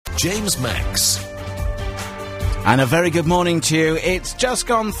James Max. And a very good morning to you. It's just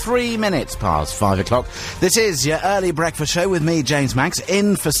gone 3 minutes past 5 o'clock. This is your early breakfast show with me, James Max,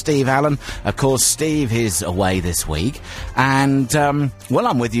 in for Steve Allen. Of course, Steve is away this week. And, well,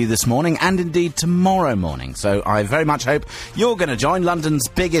 I'm with you this morning and indeed tomorrow morning. So I very much hope you're going to join London's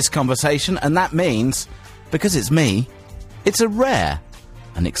biggest conversation. And that means, because it's me, it's a rare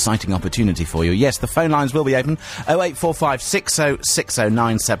an exciting opportunity for you. Yes, the phone lines will be open, 0845 60 60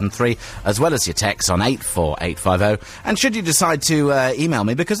 973, as well as your texts on 84850. And should you decide to email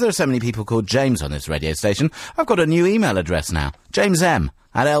me, because there are so many people called James on this radio station, I've got a new email address now,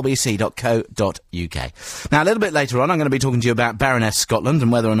 jamesm@lbc.co.uk. Now, a little bit later on, I'm going to be talking to you about Baroness Scotland and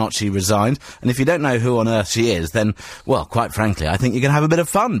whether or not she resigned. And if you don't know who on earth she is, then, well, quite frankly, I think you're going to have a bit of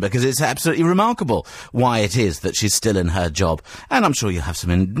fun, because it's absolutely remarkable why it is that she's still in her job. And I'm sure you'll have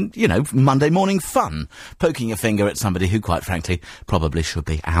some, Monday morning fun, poking your finger at somebody who, quite frankly, probably should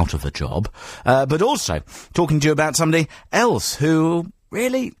be out of a job. But also talking to you about somebody else who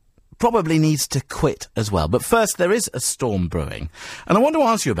really probably needs to quit as well. But first, there is a storm brewing. And I want to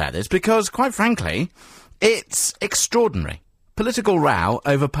ask you about this because, quite frankly, it's extraordinary. Political row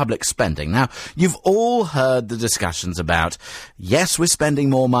over public spending. Now, you've all heard the discussions about, yes, we're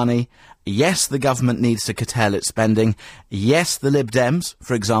spending more money. Yes, the government needs to curtail its spending. Yes, the Lib Dems,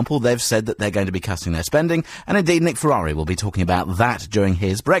 for example, they've said that they're going to be cutting their spending. And indeed, Nick Ferrari will be talking about that during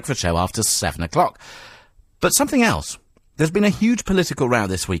his breakfast show after 7 o'clock. But something else. There's been a huge political row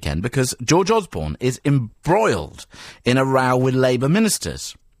this weekend because George Osborne is embroiled in a row with Labour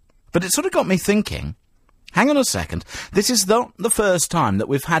ministers. But it sort of got me thinking, hang on a second, this is not the first time that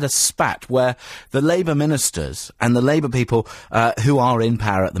we've had a spat where the Labour ministers and the Labour people who are in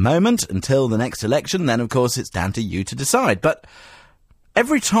power at the moment until the next election, then of course it's down to you to decide. But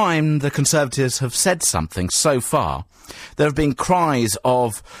every time the Conservatives have said something so far, there have been cries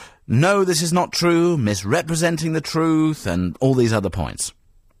of, no, this is not true, misrepresenting the truth, and all these other points.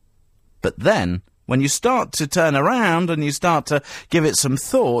 But then, when you start to turn around and you start to give it some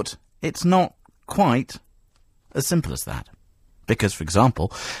thought, it's not quite as simple as that. Because, for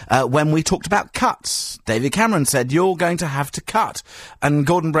example, when we talked about cuts, David Cameron said, you're going to have to cut. And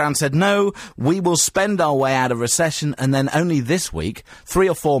Gordon Brown said, no, we will spend our way out of recession. And then only this week, 3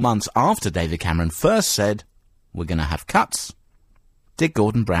 or 4 months after David Cameron first said, we're going to have cuts, did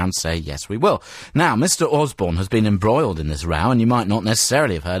Gordon Brown say, yes, we will? Now, Mr. Osborne has been embroiled in this row, and you might not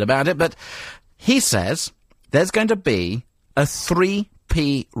necessarily have heard about it, but he says there's going to be a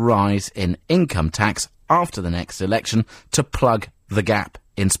 3p rise in income tax after the next election to plug the gap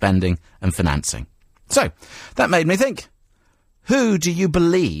in spending and financing. So, that made me think, who do you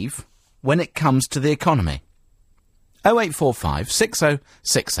believe when it comes to the economy? 0845 60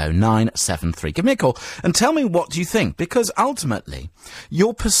 60 973. Give me a call and tell me what you think, because ultimately,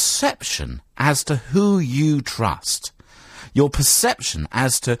 your perception as to who you trust, your perception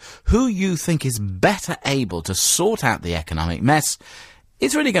as to who you think is better able to sort out the economic mess,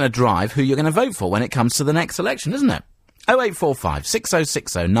 is really going to drive who you're going to vote for when it comes to the next election, isn't it? 0845 60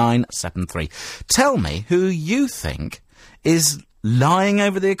 60 973. Tell me who you think is lying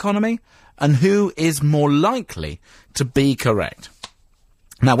over the economy and who is more likely to be correct.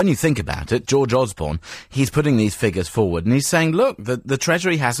 Now, when you think about it, George Osborne, he's putting these figures forward and he's saying, look, the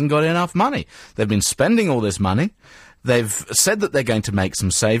Treasury hasn't got enough money. They've been spending all this money. They've said that they're going to make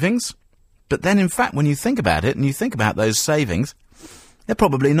some savings. But then, in fact, when you think about it and you think about those savings, they're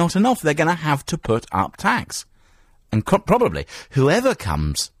probably not enough. They're going to have to put up tax. And probably whoever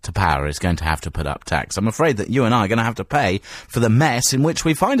comes to power is going to have to put up tax. I'm afraid that you and I are going to have to pay for the mess in which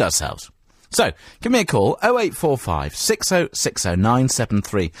we find ourselves. So, give me a call, 0845 60 60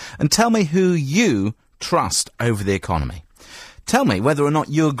 973, and tell me who you trust over the economy. Tell me whether or not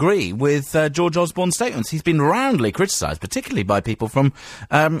you agree with George Osborne's statements. He's been roundly criticised, particularly by people from,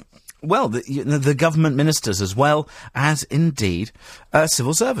 the government ministers as well as, indeed,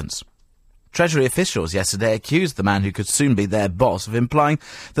 civil servants. Treasury officials yesterday accused the man who could soon be their boss of implying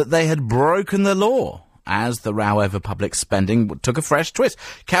that they had broken the law as the row over public spending took a fresh twist.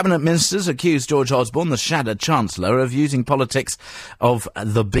 Cabinet ministers accused George Osborne, the shattered Chancellor, of using politics of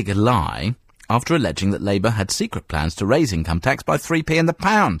the big lie after alleging that Labour had secret plans to raise income tax by 3p in the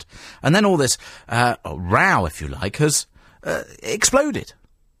pound. And then all this row, if you like, has exploded.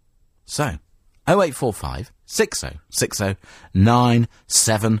 So, 0845 60 60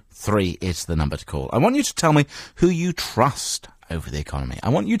 973 is the number to call. I want you to tell me who you trust over the economy. I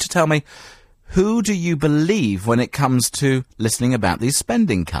want you to tell me, who do you believe when it comes to listening about these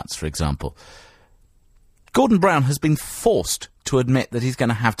spending cuts, for example? Gordon Brown has been forced to admit that he's going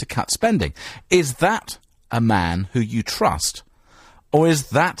to have to cut spending. Is that a man who you trust? Or is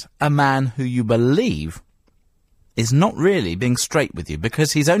that a man who you believe is not really being straight with you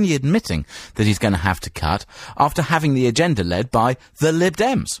because he's only admitting that he's going to have to cut after having the agenda led by the Lib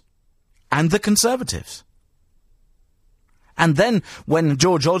Dems and the Conservatives? And then when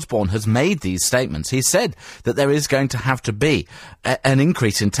George Osborne has made these statements, he said that there is going to have to be an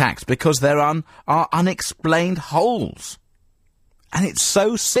increase in tax because there are unexplained holes. And it's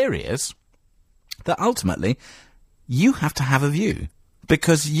so serious that ultimately you have to have a view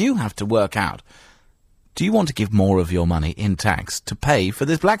because you have to work out, do you want to give more of your money in tax to pay for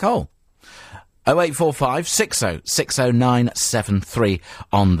this black hole? 0845 60 60973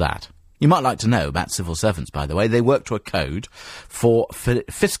 on that. You might like to know about civil servants, by the way. They work to a code for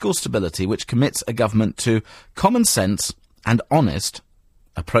fiscal stability which commits a government to common sense and honest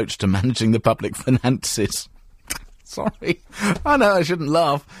approach to managing the public finances. Sorry, I know I shouldn't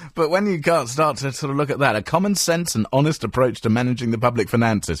laugh, but when you can't start to sort of look at that, a common sense and honest approach to managing the public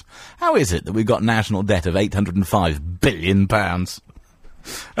finances. How is it that we've got national debt of £805 billion?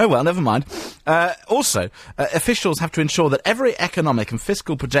 Oh, well, never mind. Also, officials have to ensure that every economic and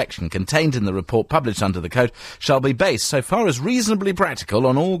fiscal projection contained in the report published under the code shall be based, so far as reasonably practical,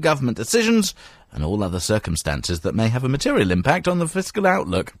 on all government decisions and all other circumstances that may have a material impact on the fiscal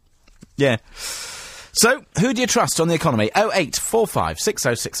outlook. Yeah. So, who do you trust on the economy? 0845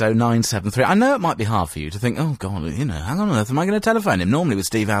 6060 973. I know it might be hard for you to think, oh, God, how on earth am I going to telephone him? Normally with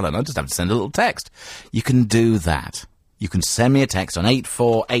Steve Allen, I just have to send a little text. You can do that. You can send me a text on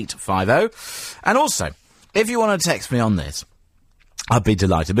 84850. And also, if you want to text me on this, I'd be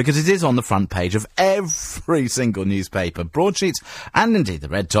delighted because it is on the front page of every single newspaper, broadsheets, and indeed the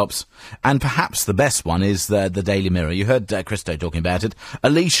red tops. And perhaps the best one is the Daily Mirror. You heard Christo talking about it.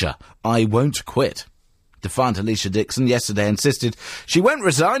 Alicia, I won't quit. Defiant Alicia Dixon yesterday insisted she won't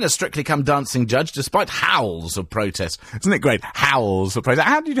resign as Strictly Come Dancing judge despite howls of protest. Isn't it great? Howls of protest.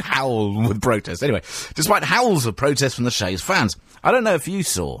 How do you howl with protest? Anyway, despite howls of protest from the show's fans. I don't know if you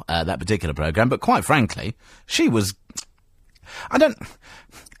saw that particular programme, but quite frankly, she was...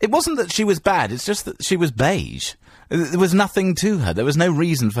 It wasn't that she was bad, it's just that she was beige. There was nothing to her. There was no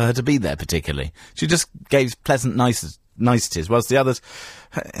reason for her to be there particularly. She just gave pleasant niceties, whilst the others,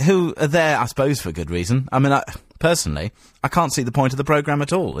 who are there, I suppose, for good reason. I mean, personally, I can't see the point of the programme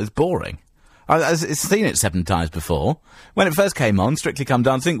at all. It's boring. I've seen it 7 times before. When it first came on, Strictly Come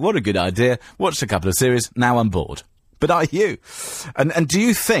Dancing, what a good idea. Watched a couple of series, now I'm bored. But are you? And do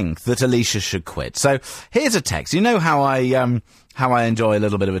you think that Alicia should quit? So, here's a text. You know how I enjoy a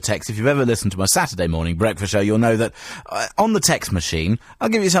little bit of a text. If you've ever listened to my Saturday morning breakfast show, you'll know that on the text machine, I'll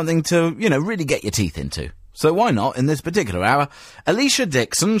give you something to, really get your teeth into. So why not, in this particular hour, Alicia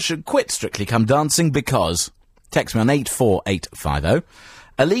Dixon should quit Strictly Come Dancing because... Text me on 84850.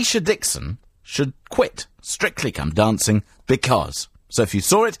 Alicia Dixon should quit Strictly Come Dancing because... So if you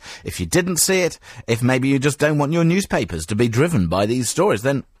saw it, if you didn't see it, if maybe you just don't want your newspapers to be driven by these stories,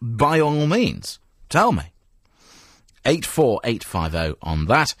 then by all means, tell me. 84850 on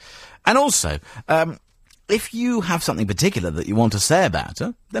that. And also, if you have something particular that you want to say about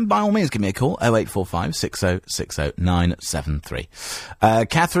her, then by all means give me a call, 0845 6060 973.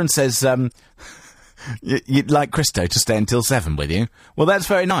 Catherine says, you'd like Christo to stay until 7 with you? Well, that's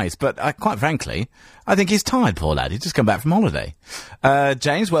very nice, but quite frankly, I think he's tired, poor lad. He's just come back from holiday.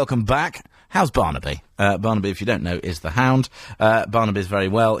 James, welcome back. How's Barnaby? Barnaby, if you don't know, is the hound. Barnaby's very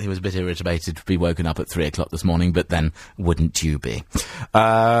well. He was a bit irritated to be woken up at 3 o'clock this morning, but then wouldn't you be?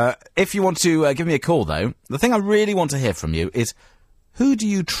 If you want to give me a call, though, the thing I really want to hear from you is, who do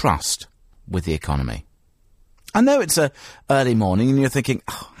you trust with the economy? I know it's a early morning and you're thinking,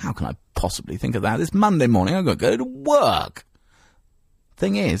 how can I possibly think of that? It's Monday morning, I've got to go to work.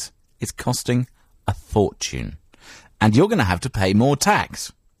 Thing is, it's costing a fortune. And you're going to have to pay more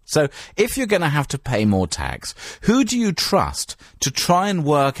tax. So, if you're going to have to pay more tax, who do you trust to try and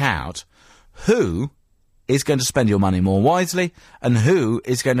work out who is going to spend your money more wisely and who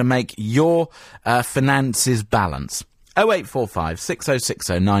is going to make your finances balance? 0845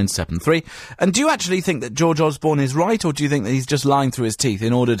 6060 973. And do you actually think that George Osborne is right, or do you think that he's just lying through his teeth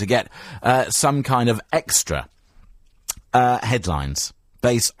in order to get some kind of extra headlines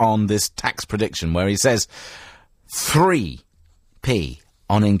based on this tax prediction where he says 3p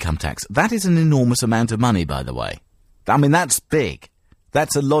on income tax? That is an enormous amount of money, by the way. I mean, that's big.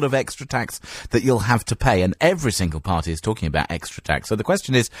 That's a lot of extra tax that you'll have to pay, and every single party is talking about extra tax. So the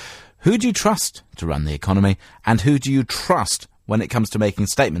question is, who do you trust to run the economy, and who do you trust when it comes to making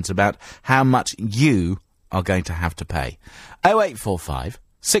statements about how much you are going to have to pay? 0845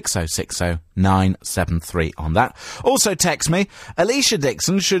 6060 973 on that. Also text me, Alicia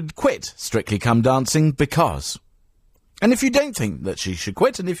Dixon should quit Strictly Come Dancing because... And if you don't think that she should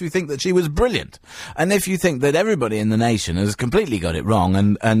quit, and if you think that she was brilliant, and if you think that everybody in the nation has completely got it wrong,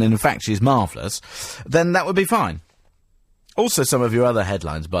 and in fact she's marvellous, then that would be fine. Also, some of your other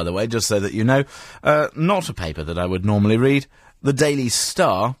headlines, by the way, just so that you know, not a paper that I would normally read, the Daily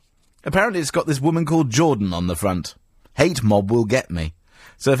Star. Apparently it's got this woman called Jordan on the front. Hate mob will get me.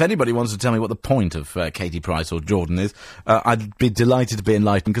 So if anybody wants to tell me what the point of Katie Price or Jordan is, I'd be delighted to be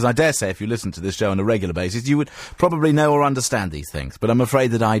enlightened, because I dare say if you listen to this show on a regular basis, you would probably know or understand these things, but I'm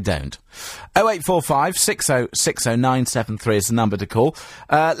afraid that I don't. 0845 6060 973 is the number to call.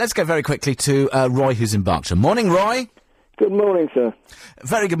 Let's go very quickly to Roy, who's in Berkshire. Morning, Roy. Good morning, sir.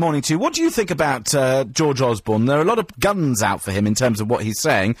 Very good morning to you. What do you think about George Osborne? There are a lot of guns out for him in terms of what he's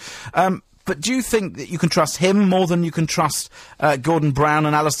saying. But do you think that you can trust him more than you can trust Gordon Brown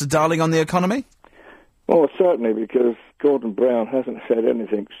and Alistair Darling on the economy? Well, certainly, because Gordon Brown hasn't said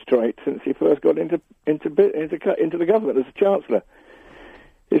anything straight since he first got into the government as a Chancellor.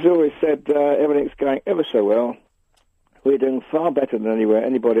 He's always said everything's going ever so well. We're doing far better than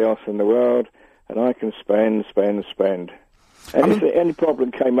anybody else in the world, and I can spend. And if any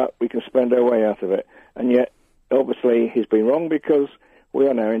problem came up, we can spend our way out of it. And yet, obviously, he's been wrong, because we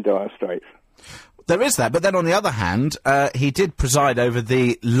are now in dire straits. There is that, but then on the other hand, he did preside over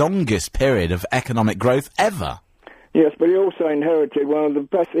the longest period of economic growth ever. Yes, but he also inherited one of the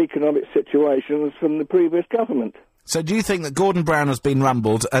best economic situations from the previous government. So do you think that Gordon Brown has been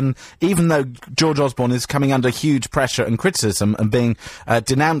rumbled, and even though George Osborne is coming under huge pressure and criticism and being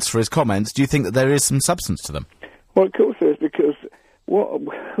denounced for his comments, do you think that there is some substance to them? Well, of course there is, because what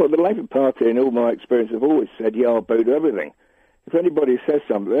the Labour Party, in all my experience, have always said, yeah, I'll boo to everything. If anybody says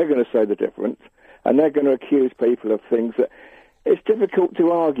something, they're going to say the difference, and they're going to accuse people of things that it's difficult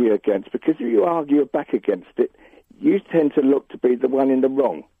to argue against, because if you argue back against it, you tend to look to be the one in the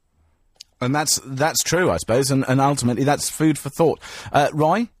wrong. And that's true, I suppose, and ultimately that's food for thought.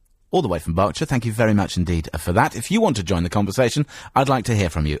 Roy, all the way from Berkshire, thank you very much indeed for that. If you want to join the conversation, I'd like to hear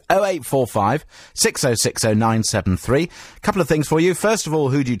from you. 0845 6060 973. Couple of things for you. First of all,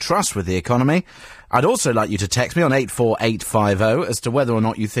 who do you trust with the economy? I'd also like you to text me on 84850 as to whether or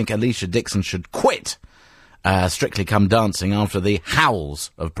not you think Alicia Dixon should quit Strictly Come Dancing after the howls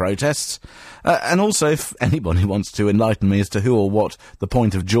of protests. And also, if anybody wants to enlighten me as to who or what the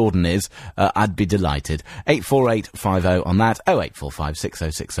point of Jordan is, I'd be delighted. 84850 on that. 0845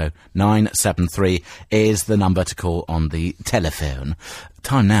 6060 973 is the number to call on the telephone.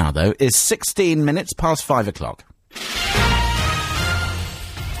 Time now, though, is 16 minutes past 5 o'clock.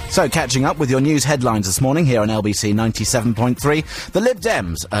 So, catching up with your news headlines this morning here on LBC 97.3, the Lib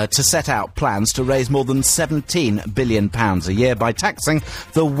Dems to set out plans to raise more than £17 billion a year by taxing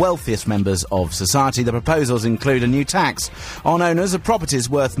the wealthiest members of society. The proposals include a new tax on owners of properties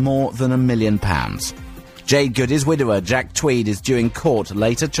worth more than £1 million. Jade Goody's widower, Jack Tweed, is due in court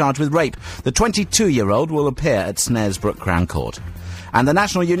later, charged with rape. The 22-year-old will appear at Snaresbrook Crown Court. And the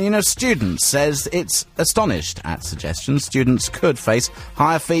National Union of Students says it's astonished at suggestions students could face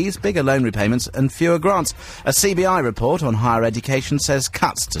higher fees, bigger loan repayments and fewer grants. A CBI report on higher education says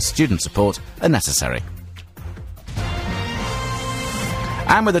cuts to student support are necessary.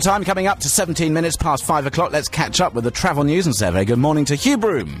 And with the time coming up to 17 minutes past 5 o'clock, let's catch up with the travel news and say a very good morning to Hugh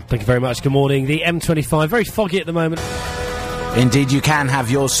Broom. Thank you very much. Good morning. The M25, very foggy at the moment. Indeed, you can have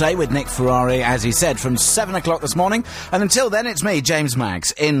your say with Nick Ferrari, as he said, from 7 o'clock this morning. And until then, it's me, James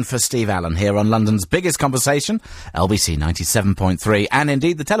Maggs, in for Steve Allen here on London's biggest conversation, LBC 97.3. And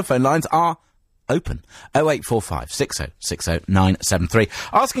indeed, the telephone lines are open. 0845 6060 973.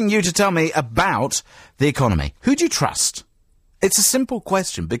 Asking you to tell me about the economy. Who do you trust? It's a simple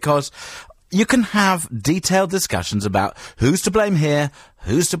question, because you can have detailed discussions about who's to blame here,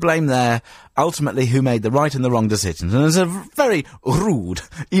 who's to blame there, ultimately who made the right and the wrong decisions. And there's a very rude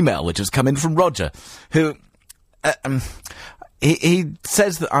email which has come in from Roger, who he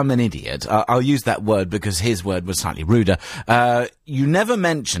says that I'm an idiot. I'll use that word because his word was slightly ruder. You never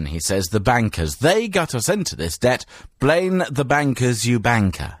mention, he says, the bankers. They got us into this debt. Blame the bankers, you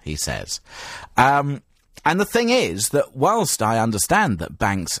banker, he says. And the thing is that whilst I understand that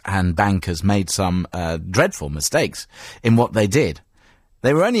banks and bankers made some dreadful mistakes in what they did,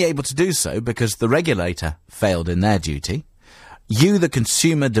 they were only able to do so because the regulator failed in their duty. You, the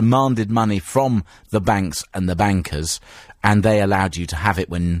consumer, demanded money from the banks and the bankers, and they allowed you to have it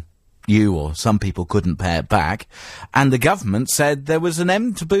when you or some people couldn't pay it back. And the government said there was an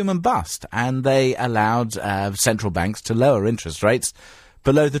end to boom and bust, and they allowed central banks to lower interest rates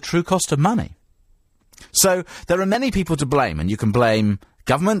below the true cost of money. So there are many people to blame, and you can blame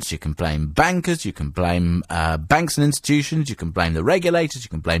governments, you can blame bankers, you can blame banks and institutions, you can blame the regulators, you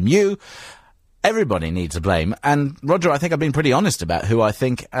can blame you. Everybody needs a blame, and Roger, I think I've been pretty honest about who I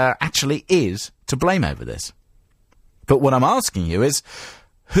think actually is to blame over this. But what I'm asking you is,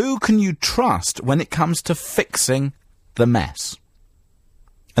 who can you trust when it comes to fixing the mess?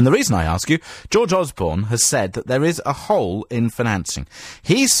 And the reason I ask you, George Osborne has said that there is a hole in financing.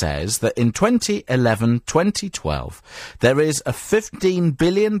 He says that in 2011-2012, there is a £15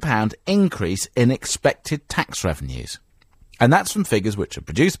 billion increase in expected tax revenues. And that's from figures which are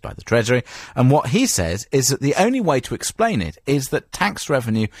produced by the Treasury. And what he says is that the only way to explain it is that tax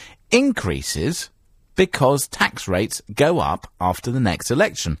revenue increases because tax rates go up after the next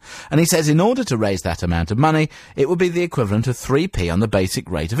election. And he says in order to raise that amount of money, it would be the equivalent of 3p on the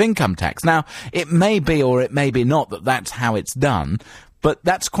basic rate of income tax. Now, it may be or it may be not that that's how it's done, but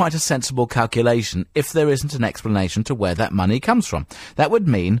that's quite a sensible calculation if there isn't an explanation to where that money comes from. That would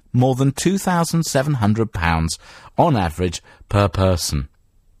mean more than £2,700 on average per person.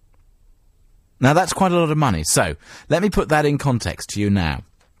 Now, that's quite a lot of money. So, let me put that in context to you now.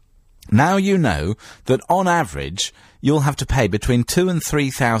 Now you know that on average, you'll have to pay between £2,000 and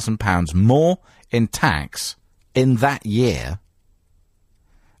 £3,000 more in tax in that year,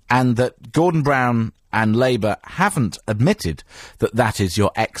 and that Gordon Brown and Labour haven't admitted that that is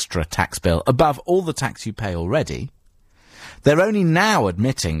your extra tax bill above all the tax you pay already. They're only now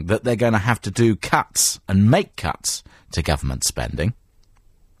admitting that they're going to have to do cuts and make cuts to government spending.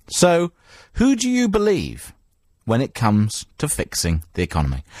 So, who do you believe when it comes to fixing the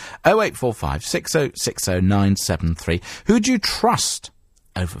economy? 0845 6060 973. Who do you trust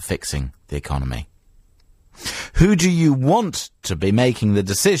over fixing the economy? Who do you want to be making the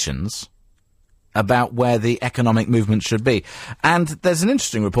decisions about where the economic movement should be? And there's an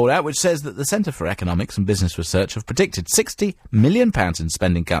interesting report out which says that the Centre for Economics and Business Research have predicted £60 million in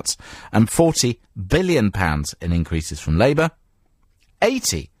spending cuts and £40 billion in increases from Labour,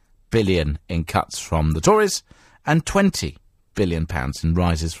 £80 billion in cuts from the Tories, and £20 billion in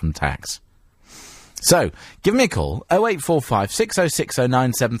rises from tax. So, give me a call, 0845 6060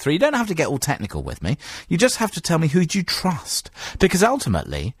 973. You don't have to get all technical with me. You just have to tell me who you trust. Because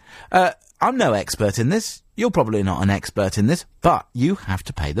ultimately, I'm no expert in this. You're probably not an expert in this, but you have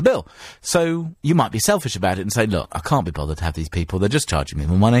to pay the bill. So, you might be selfish about it and say, look, I can't be bothered to have these people. They're just charging me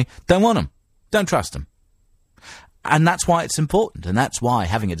more money. Don't want them. Don't trust them. And that's why it's important, and that's why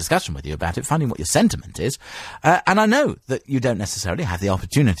having a discussion with you about it, finding what your sentiment is, and I know that you don't necessarily have the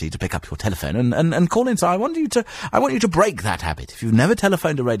opportunity to pick up your telephone and call in, so I want you to break that habit. If you've never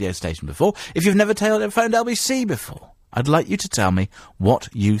telephoned a radio station before, if you've never telephoned LBC before, I'd like you to tell me what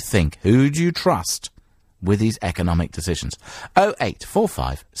you think. Who do you trust with these economic decisions?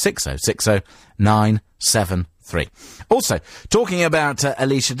 0845 6060 973. Also, talking about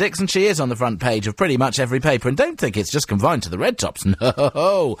Alicia Dixon, she is on the front page of pretty much every paper, and don't think it's just confined to the red tops.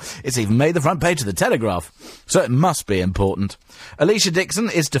 No, it's even made the front page of the Telegraph, so it must be important. Alicia Dixon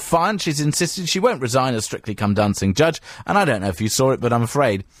is defiant. She's insisted she won't resign as Strictly Come Dancing judge, and I don't know if you saw it, but I'm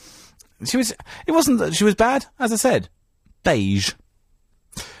afraid it wasn't that she was bad, as I said, beige.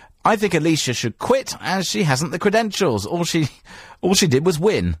 I think Alicia should quit, as she hasn't the credentials. All she did was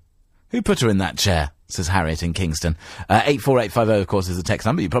win. Who put her in that chair? Says Harriet in Kingston. 84850, of course, is the text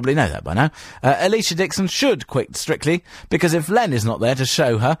number. You probably know that by now. Alicia Dixon should quit Strictly, because if Len is not there to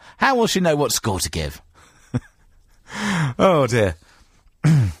show her, how will she know what score to give? Oh, dear.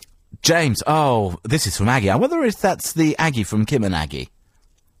 James, oh, this is from Aggie. I wonder if that's the Aggie from Kim and Aggie.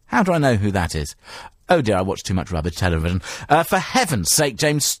 How do I know who that is? Oh dear, I watch too much rubbish television. For heaven's sake,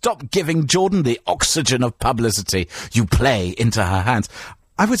 James, stop giving Jordan the oxygen of publicity you play into her hands.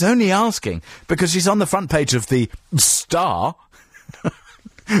 I was only asking because she's on the front page of the Star.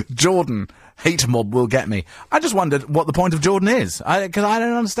 Jordan, hate mob will get me. I just wondered what the point of Jordan is, because I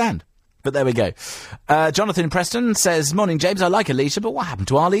don't understand. But there we go. Jonathan in Preston says, morning, James, I like Alicia, but what happened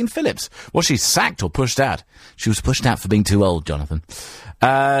to Arlene Phillips? Was she sacked or pushed out? She was pushed out for being too old, Jonathan.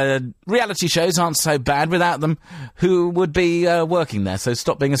 Reality shows aren't so bad without them. Who would be working there? So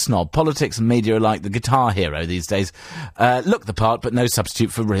stop being a snob. Politics and media are like the Guitar Hero these days. Look the part, but no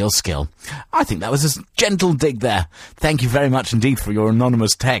substitute for real skill. I think that was a gentle dig there. Thank you very much indeed for your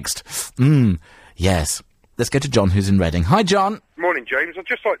anonymous text. Yes. Let's go to John, who's in Reading. Hi, John. Morning, James. I'd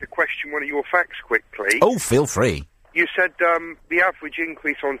just like to question one of your facts quickly. Oh, feel free. You said the average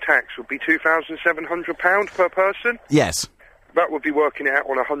increase on tax would be £2,700 per person? Yes. That would be working out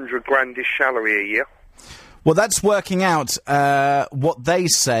on 100 grandish salary a year. Well, that's working out what they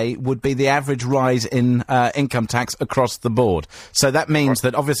say would be the average rise in income tax across the board. So that means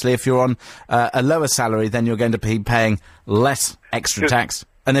that obviously if you're on a lower salary, then you're going to be paying less extra tax.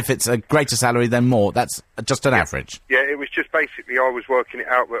 And if it's a greater salary, then more. That's just an average. Yeah, it was just basically I was working it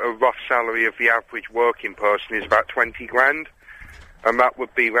out that a rough salary of the average working person is about 20 grand, and that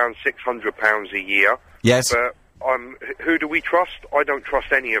would be around £600 a year. Yes. But who do we trust? I don't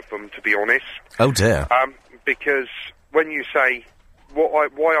trust any of them, to be honest. Oh dear. Because when you say why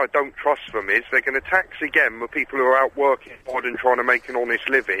I don't trust them is they're going to tax again the people who are out working hard and trying to make an honest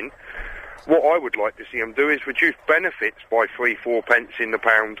living. What I would like to see them do is reduce benefits by 3-4 pence in the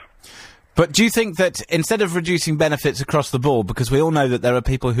pound. But do you think that instead of reducing benefits across the board, because we all know that there are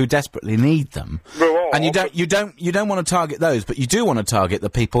people who desperately need them, and you don't want to target those, but you do want to target the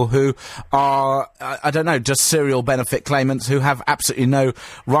people who are, I don't know, just serial benefit claimants who have absolutely no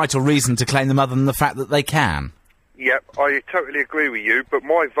right or reason to claim them other than the fact that they can? Yep, I totally agree with you, but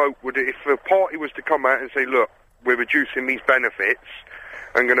my vote would, if the party was to come out and say, look, we're reducing these benefits,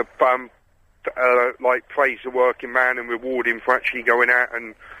 I'm going to praise the working man and reward him for actually going out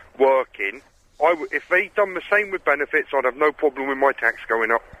and working. If they'd done the same with benefits, I'd have no problem with my tax going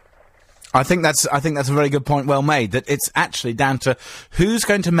up. I think that's a very good point, well made, that it's actually down to who's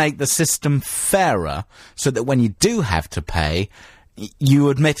going to make the system fairer so that when you do have to pay, you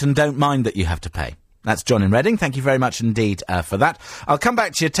admit and don't mind that you have to pay. That's John in Reading. Thank you very much indeed for that. I'll come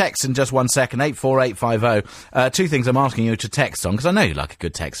back to your text in just 1 second, 84850. Two things I'm asking you to text on, because I know you like a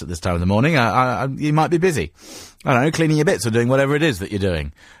good text at this time of the morning. You might be busy. I don't know, cleaning your bits or doing whatever it is that you're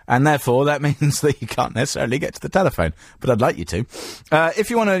doing. And therefore, that means that you can't necessarily get to the telephone. But I'd like you to.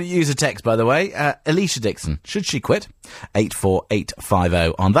 If you want to use a text, by the way, Alicia Dixon, should she quit?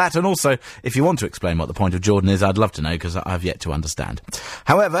 84850 on that. And also, if you want to explain what the point of Jordan is, I'd love to know, because I've yet to understand.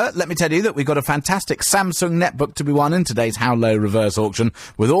 However, let me tell you that we've got a fantastic Samsung netbook to be won in today's How Low reverse auction,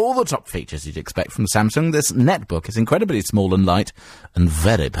 with all the top features you'd expect from Samsung. This netbook is incredibly small and light, and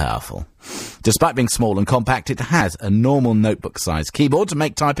very powerful. Despite being small and compact, it has a normal notebook-sized keyboard to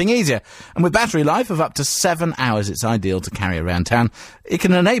make typing easier. And with battery life of up to 7 hours, it's ideal to carry around town. It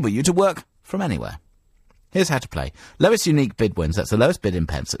can enable you to work from anywhere. Here's how to play. Lowest unique bid wins. That's the lowest bid in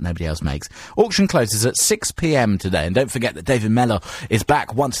pence that nobody else makes. Auction closes at 6 p.m. today. And don't forget that David Mellor is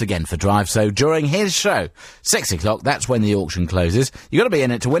back once again for Drive. So during his show, 6 o'clock, that's when the auction closes. You've got to be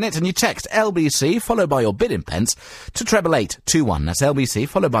in it to win it. And you text LBC, followed by your bid in pence, to 88821. That's LBC,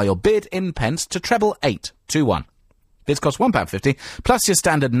 followed by your bid in pence, to 88821. Bids cost £1.50, plus your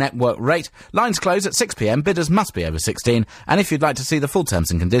standard network rate. Lines close at 6 p.m. Bidders must be over 16. And if you'd like to see the full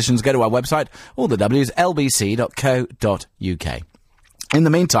terms and conditions, go to our website, all the W's, lbc.co.uk. In the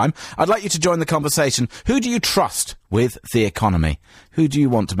meantime, I'd like you to join the conversation. Who do you trust with the economy? Who do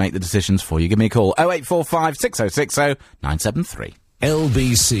you want to make the decisions for you? Give me a call, 0845 6060 973.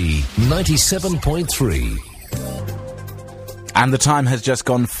 LBC 97.3. And the time has just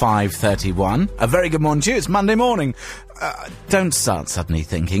gone 5:31. A very good morning to you. It's Monday morning. Don't start suddenly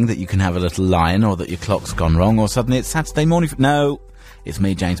thinking that you can have a little lie-in, or that your clock's gone wrong, or suddenly it's Saturday morning. No, it's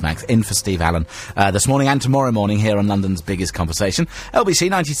me, James Max, in for Steve Allen this morning and tomorrow morning here on London's biggest conversation, LBC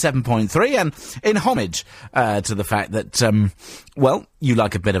 97.3, and in homage to the fact that, you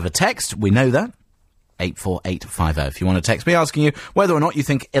like a bit of a text. We know that. 84850 if you want to text me, asking you whether or not you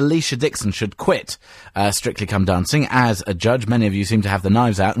think Alicia Dixon should quit Strictly Come Dancing as a judge. Many of you seem to have the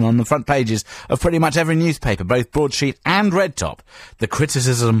knives out, and on the front pages of pretty much every newspaper, both broadsheet and red top, the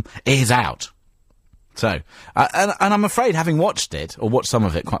criticism is out. So, and I'm afraid, having watched it, or watched some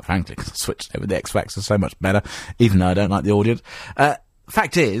of it, quite frankly, because I switched over the X Factor so much better, even though I don't like the audience,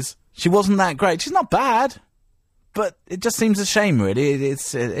 fact is, she wasn't that great. She's not bad. But it just seems a shame, really. It's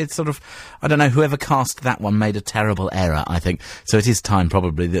sort of, I don't know, whoever cast that one made a terrible error, I think. So it is time,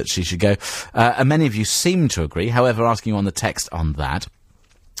 probably, that she should go. And many of you seem to agree, however, asking you on the text on that.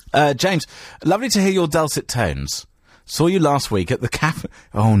 James, lovely to hear your dulcet tones. Saw you last week at the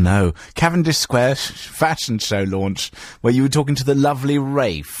Cavendish Square fashion show launch, where you were talking to the lovely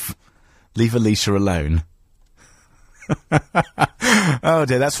Rafe. Leave Alicia alone. Oh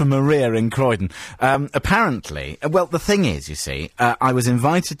dear, that's from Maria in Croydon. Apparently, the thing is, you see, I was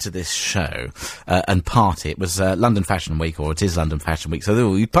invited to this show and party. It was London Fashion Week, or it is London Fashion Week, so there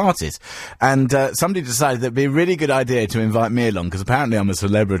will be parties. And somebody decided that it'd be a really good idea to invite me along, because apparently I'm a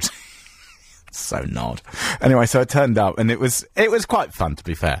celebrity. So not. Anyway, so I turned up, and it was quite fun, to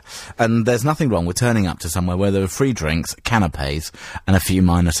be fair. And there's nothing wrong with turning up to somewhere where there were free drinks, canapes, and a few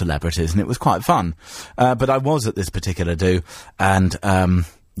minor celebrities, and it was quite fun. But I was at this particular do, and,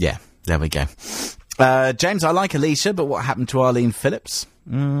 there we go. James, I like Alicia, but what happened to Arlene Phillips?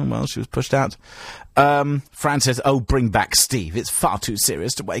 Well, she was pushed out. Fran says, oh, bring back Steve. It's far too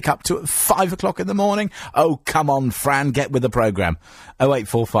serious to wake up to at 5 o'clock in the morning. Oh, come on, Fran, get with the programme.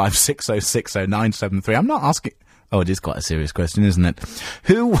 0845 6060 973. I'm not asking... Oh, it is quite a serious question, isn't it?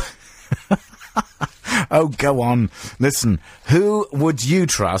 Who... Oh, go on. Listen, who would you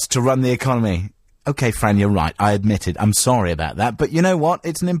trust to run the economy? OK, Fran, you're right. I admit it. I'm sorry about that. But you know what?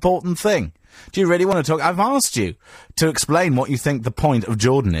 It's an important thing. Do you really want to talk? I've asked you to explain what you think the point of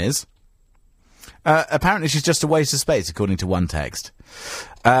Jordan is. Apparently she's just a waste of space, according to one text.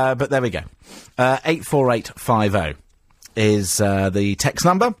 But there we go. 84850 is the text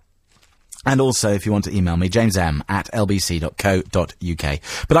number. And also, if you want to email me, jamesm@lbc.co.uk.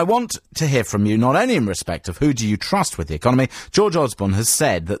 But I want to hear from you, not only in respect of who do you trust with the economy. George Osborne has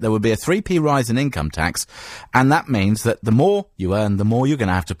said that there will be a 3p rise in income tax, and that means that the more you earn, the more you're going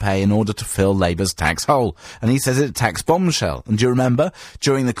to have to pay in order to fill Labour's tax hole. And he says it's a tax bombshell. And do you remember,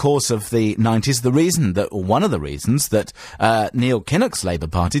 during the course of the 90s, one of the reasons that Neil Kinnock's Labour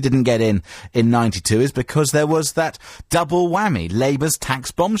Party didn't get in 92 is because there was that double whammy, Labour's tax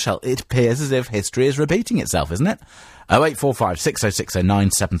bombshell. It appears as if history is repeating itself, isn't it? 0845 6060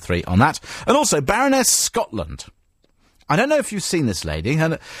 973 on that. And also, Baroness Scotland. I don't know if you've seen this lady.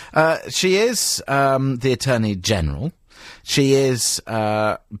 She is the Attorney General. She is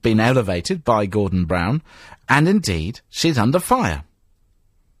been elevated by Gordon Brown. And indeed, she's under fire.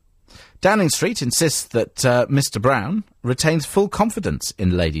 Downing Street insists that Mr. Brown retains full confidence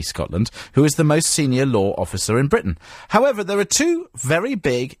in Lady Scotland, who is the most senior law officer in Britain. However, there are two very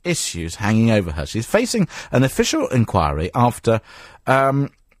big issues hanging over her. She's facing an official inquiry after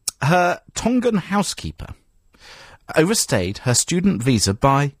her Tongan housekeeper overstayed her student visa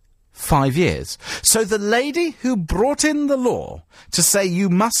by 5 years. So the lady who brought in the law to say you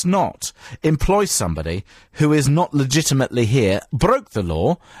must not employ somebody who is not legitimately here broke the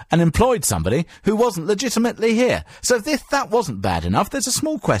law and employed somebody who wasn't legitimately here. So if that wasn't bad enough, there's a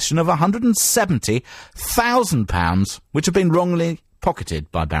small question of £170,000 which have been wrongly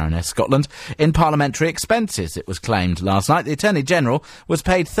pocketed by Baroness Scotland in parliamentary expenses. It was claimed last night the Attorney General was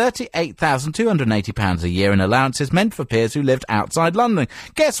paid £38,280 a year in allowances meant for peers who lived outside London.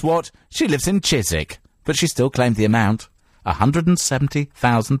 Guess what? She lives in Chiswick, but she still claimed the amount.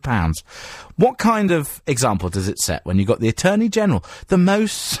 £170,000. What kind of example does it set when you've got the Attorney General, the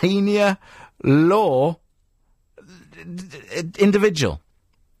most senior law individual?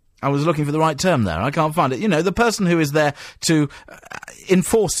 I was looking for the right term there. I can't find it. You know, the person who is there to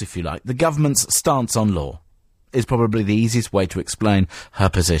enforce, if you like, the government's stance on law is probably the easiest way to explain her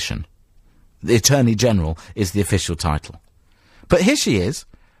position. The Attorney General is the official title. But here she is,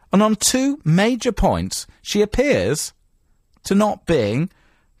 and on two major points, she appears to not being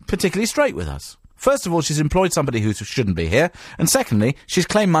particularly straight with us. First of all, she's employed somebody who shouldn't be here, and secondly, she's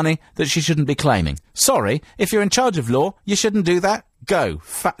claimed money that she shouldn't be claiming. Sorry, if you're in charge of law, you shouldn't do that. Go.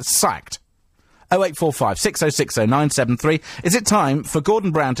 Sacked. 0845 6060 973. Is it time for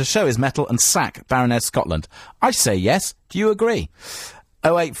Gordon Brown to show his mettle and sack Baroness Scotland? I say yes. Do you agree?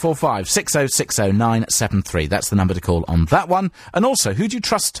 0845 6060 973. That's the number to call on that one. And also, who do you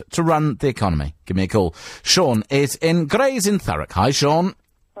trust to run the economy? Give me a call. Sean is in Grays in Thurrock. Hi, Sean.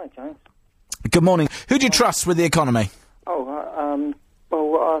 Hi, James. Good morning. Who do you trust with the economy?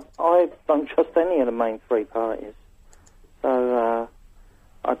 Well, I don't trust any of the main three parties. So,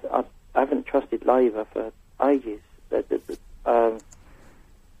 I haven't trusted Labour for ages.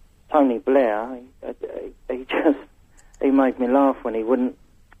 Tony Blair, he made me laugh when he wouldn't.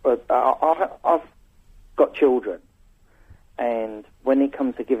 But I've got children, and when it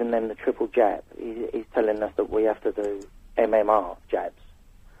comes to giving them the triple jab, he's telling us that we have to do MMR jabs.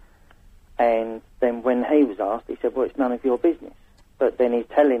 And then when he was asked, he said, well, it's none of your business. But then he's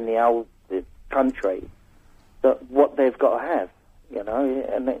telling the country that what they've got to have, you know,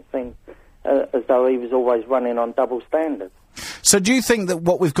 and it seems as though he was always running on double standards. So do you think that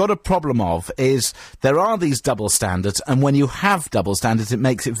what we've got a problem of is there are these double standards, and when you have double standards, it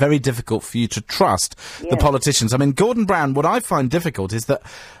makes it very difficult for you to trust the politicians? I mean, Gordon Brown, what I find difficult is that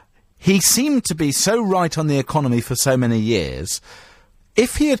he seemed to be so right on the economy for so many years.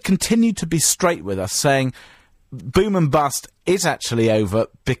 If he had continued to be straight with us, saying boom and bust is actually over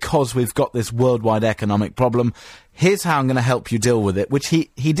because we've got this worldwide economic problem, here's how I'm going to help you deal with it, which he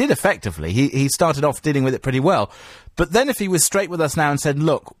did effectively. He started off dealing with it pretty well. But then if he was straight with us now and said,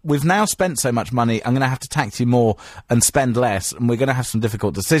 look, we've now spent so much money, I'm going to have to tax you more and spend less, and we're going to have some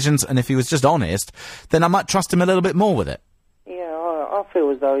difficult decisions, and if he was just honest, then I might trust him a little bit more with it. Yeah, I feel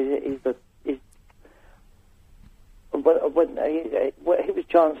as though he was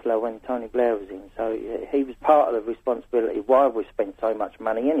Chancellor when Tony Blair was in, so he was part of the responsibility why we spent so much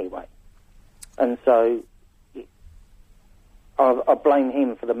money anyway. And so I blame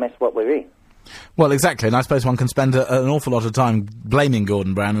him for the mess what we're in. Well, exactly, and I suppose one can spend an awful lot of time blaming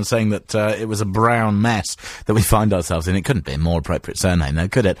Gordon Brown and saying that it was a brown mess that we find ourselves in. It couldn't be a more appropriate surname, though,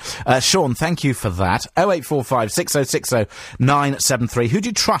 could it? Sean, thank you for that. 0845 6060 973. Who do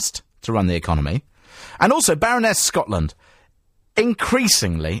you trust to run the economy? And also, Baroness Scotland.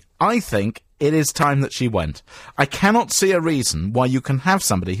 Increasingly, I think it is time that she went. I cannot see a reason why you can have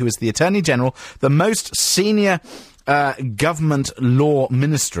somebody who is the Attorney General, the most senior government law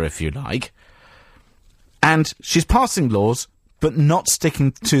minister, if you like, and she's passing laws, but not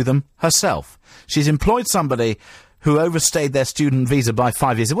sticking to them herself. She's employed somebody who overstayed their student visa by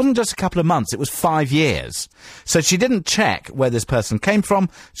 5 years. It wasn't just a couple of months, it was 5 years. So she didn't check where this person came from,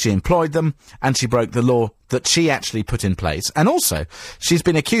 she employed them, and she broke the law that she actually put in place. And also, she's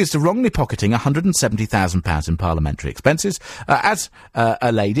been accused of wrongly pocketing £170,000 in parliamentary expenses. As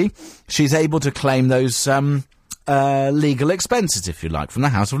a lady, she's able to claim those legal expenses, if you like, from the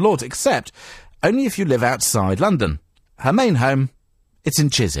House of Lords, except only if you live outside London. Her main home, it's in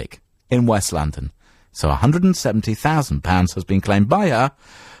Chiswick, in West London. So £170,000 has been claimed by her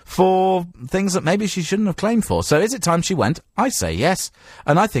for things that maybe she shouldn't have claimed for. So is it time she went? I say yes.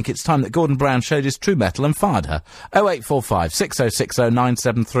 And I think it's time that Gordon Brown showed his true mettle and fired her. 0845 6060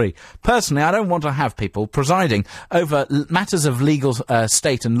 973. Personally, I don't want to have people presiding over matters of legal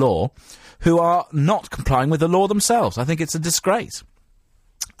state and law who are not complying with the law themselves. I think it's a disgrace.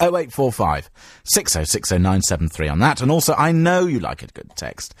 0845 6060 973 on that. And also, I know you like a good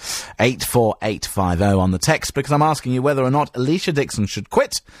text. 84850 on the text, because I'm asking you whether or not Alicia Dixon should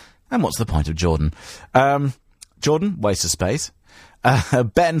quit. And what's the point of Jordan? Jordan, waste of space.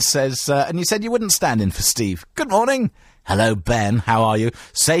 Ben says, and you said you wouldn't stand in for Steve. Good morning. Hello, Ben. How are you?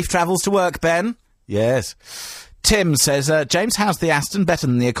 Safe travels to work, Ben. Yes. Tim says, James, how's the Aston? Better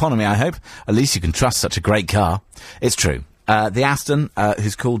than the economy, I hope. At least you can trust such a great car. It's true. The Aston,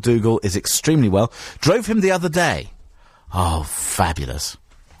 who's called Dougal, is extremely well. Drove him the other day. Oh, fabulous.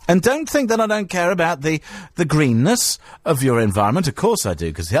 And don't think that I don't care about the greenness of your environment. Of course I do,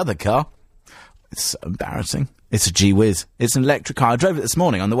 because the other car, it's so embarrassing. It's a gee-whiz. It's an electric car. I drove it this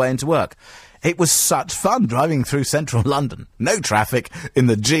morning on the way into work. It was such fun driving through central London. No traffic in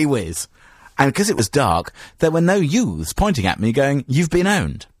the gee-whiz. And because it was dark, there were no youths pointing at me going, "You've been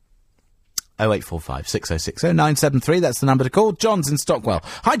owned." 0845 6060 973, that's the number to call. John's in Stockwell.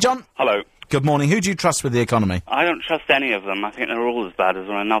 Hi, John. Hello. Good morning. Who do you trust with the economy? I don't trust any of them. I think they're all as bad as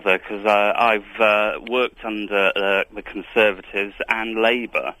one another, because I've worked under the Conservatives and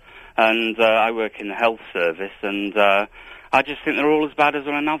Labour, and I work in the health service, and I just think they're all as bad as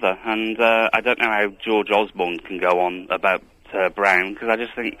one another. And I don't know how George Osborne can go on about Brown, because I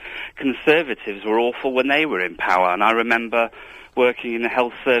just think Conservatives were awful when they were in power, and I remember working in the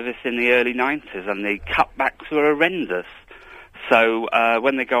health service in the early 90s, and the cutbacks were horrendous. So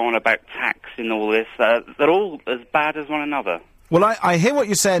when they go on about tax and all this, they're all as bad as one another. Well, I hear what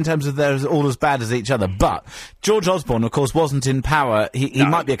you say in terms of they're all as bad as each other, but George Osborne, of course, wasn't in power. He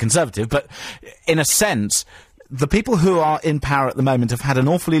might be a Conservative, but in a sense, the people who are in power at the moment have had an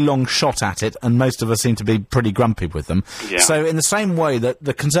awfully long shot at it, and most of us seem to be pretty grumpy with them. Yeah. So in the same way that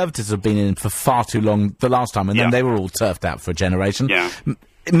the Conservatives have been in for far too long the last time, and then they were all turfed out for a generation. Yeah.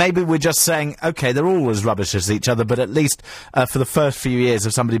 Maybe we're just saying, OK, they're all as rubbish as each other, but at least for the first few years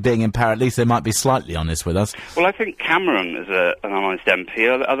of somebody being in power, at least they might be slightly honest with us. Well, I think Cameron is an honest MP.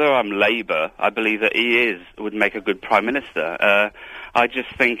 Although I'm Labour, I believe that he would make a good Prime Minister. I just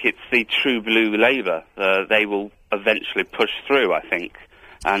think it's the true blue Labour. They will eventually push through, I think.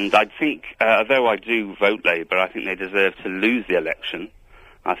 And I think, although I do vote Labour, I think they deserve to lose the election.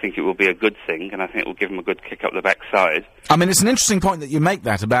 I think it will be a good thing, and I think it will give them a good kick up the backside. I mean, it's an interesting point that you make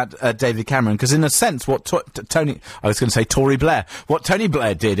that about David Cameron, because in a sense what Tory Blair, what Tony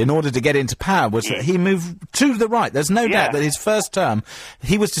Blair did in order to get into power was that he moved to the right. There's no doubt that his first term,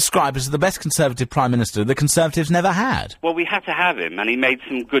 he was described as the best Conservative Prime Minister the Conservatives never had. Well, we had to have him, and he made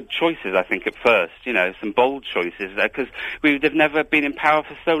some good choices, I think, at first, some bold choices, because we would have never been in power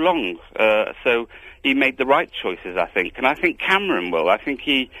for so long, so he made the right choices, I think, and I think Cameron will. I think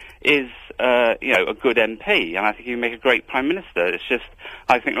he is, a good MP, and I think he'll make a great Prime Minister. It's just,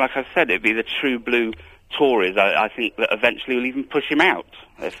 I think, like I said, it'd be the true blue Tories, I think that eventually will even push him out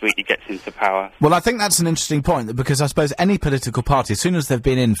if he gets into power. Well, I think that's an interesting point, because I suppose any political party, as soon as they've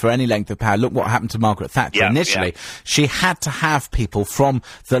been in for any length of power, look what happened to Margaret Thatcher. Initially, she had to have people from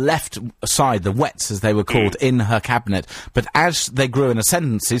the left side, the Wets as they were called, in her cabinet. But as they grew in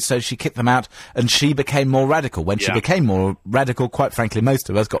ascendancy, so she kicked them out and she became more radical. When she became more radical, quite frankly, most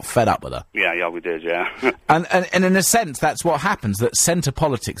of us got fed up with her. Yeah, we did, yeah. and in a sense, that's what happens, that centre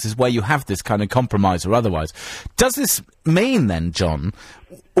politics is where you have this kind of compromise or otherwise. Does this mean then, John,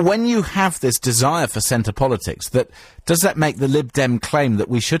 when you have this desire for centre politics, does that make the Lib Dem claim that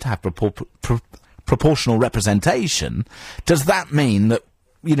we should have proportional representation? Does that mean that,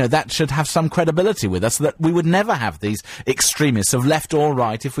 that should have some credibility with us, that we would never have these extremists of left or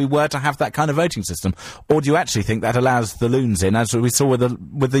right if we were to have that kind of voting system? Or do you actually think that allows the loons in, as we saw with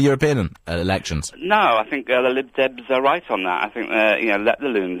the European elections? No, I think the Lib Dems are right on that. I think, let the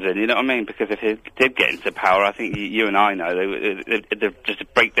loons in, you know what I mean? Because if he did get into power, I think you and I know they'd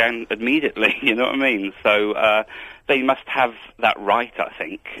just break down immediately, you know what I mean? So they must have that right, I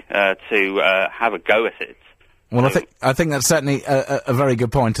think, to have a go at it. Well, I think that's certainly a very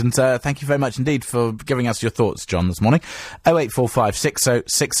good point, and thank you very much indeed for giving us your thoughts, John, this morning. 0845 60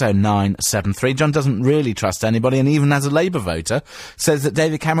 60973. John doesn't really trust anybody, and even as a Labour voter, says that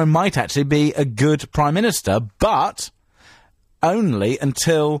David Cameron might actually be a good Prime Minister, but only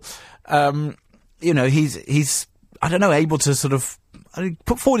until, he's, I don't know, able to sort of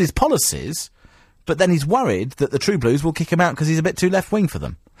put forward his policies, but then he's worried that the True Blues will kick him out because he's a bit too left-wing for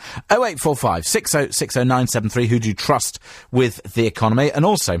them. 0845 60 60973. Who do you trust with the economy? And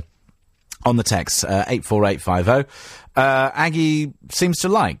also, on the text, 84850, Aggie seems to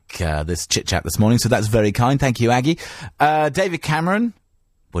like this chit-chat this morning, so that's very kind. Thank you, Aggie. David Cameron,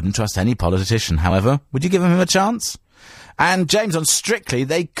 wouldn't trust any politician, however. Would you give him a chance? And James on Strictly,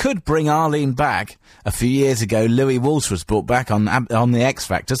 they could bring Arlene back. A few years ago, Louis Walsh was brought back on the X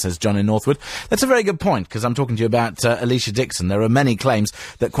Factor, says John in Northwood. That's a very good point, because I'm talking to you about Alicia Dixon. There are many claims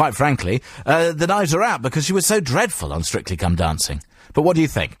that, quite frankly, the knives are out because she was so dreadful on Strictly Come Dancing. But what do you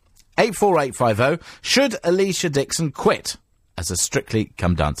think? 84850, should Alicia Dixon quit as a Strictly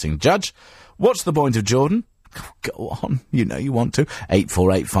Come Dancing judge? What's the point of Jordan? Go on, you know you want to.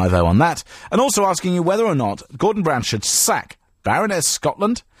 84850 on that. And also asking you whether or not Gordon Brown should sack Baroness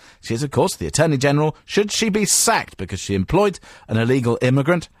Scotland. She is, of course, the Attorney-General. Should she be sacked because she employed an illegal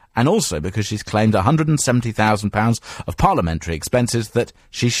immigrant, and also because she's claimed £170,000 of parliamentary expenses that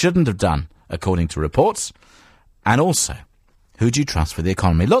she shouldn't have done, according to reports? And also, who do you trust for the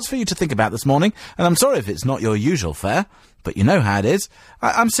economy? Lots for you to think about this morning, and I'm sorry if it's not your usual fare, but you know how it is.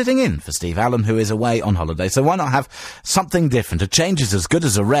 I'm sitting in for Steve Allen, who is away on holiday, so why not have something different? A change is as good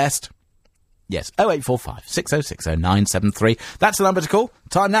as a rest. Yes, 0845 60 60973. That's the number to call.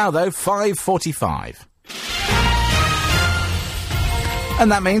 Time now, though, 5:45. And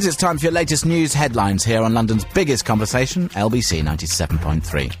that means it's time for your latest news headlines here on London's biggest conversation, LBC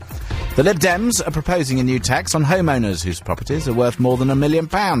 97.3. The Lib Dems are proposing a new tax on homeowners whose properties are worth more than £1 million.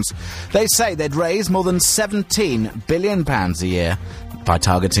 They say they'd raise more than £17 billion a year by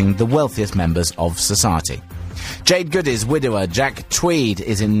targeting the wealthiest members of society. Jade Goody's widower, Jack Tweed,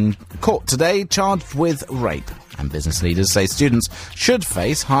 is in court today, charged with rape. And business leaders say students should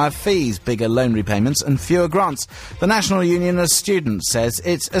face higher fees, bigger loan repayments and fewer grants. The National Union of Students says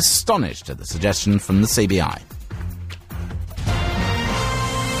it's astonished at the suggestion from the CBI.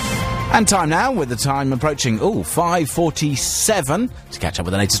 And time now, with the time approaching, 5:47, to catch up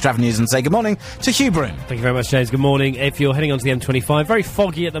with the latest traffic news and say good morning to Hugh Broom. Thank you very much, James. Good morning. If you're heading onto the M25, very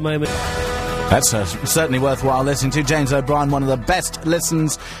foggy at the moment. That's certainly worthwhile listening to. James O'Brien, one of the best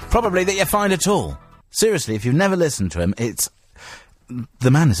listens, probably, that you find at all. Seriously, if you've never listened to him,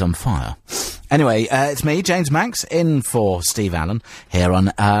 the man is on fire. Anyway, it's me, James Manx, in for Steve Allen, here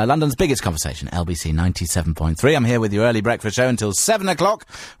on London's biggest conversation, LBC 97.3. I'm here with your early breakfast show until 7 o'clock,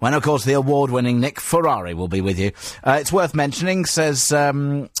 when, of course, the award-winning Nick Ferrari will be with you. It's worth mentioning, says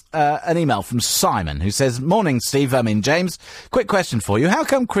an email from Simon, who says, "Morning, Steve, James. Quick question for you. How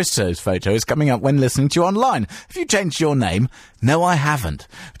come Christo's photo is coming up when listening to you online? Have you changed your name?" No, I haven't.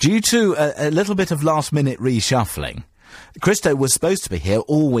 Due to a little bit of last-minute reshuffling, Christo was supposed to be here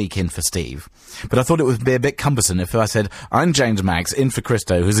all week in for Steve, but I thought it would be a bit cumbersome if I said, I'm James Max, in for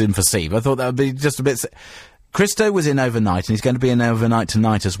Christo, who's in for Steve. I thought that would be just a bit... Christo was in overnight, and he's going to be in overnight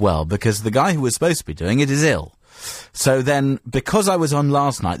tonight as well, because the guy who was supposed to be doing it is ill. So then, because I was on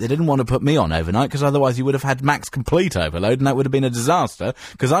last night, they didn't want to put me on overnight, because otherwise you would have had Max complete overload, and that would have been a disaster,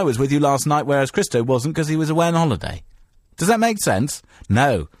 because I was with you last night, whereas Christo wasn't, because he was away on holiday. Does that make sense?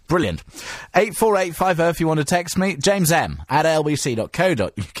 No. Brilliant. 84850 if you want to text me. James M at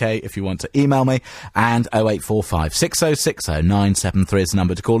lbc.co.uk if you want to email me. And 0845 6060 973 is the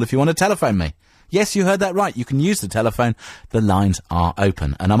number to call if you want to telephone me. Yes, you heard that right. You can use the telephone. The lines are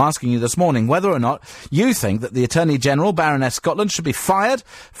open. And I'm asking you this morning whether or not you think that the Attorney-General, Baroness Scotland, should be fired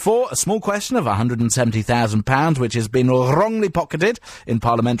for a small question of £170,000, which has been wrongly pocketed in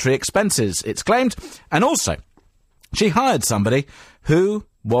parliamentary expenses, it's claimed. And also, she hired somebody who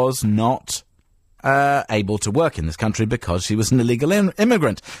was not able to work in this country because she was an illegal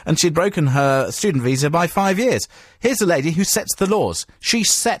immigrant, and she'd broken her student visa by 5 years. Here's a lady who sets the laws. She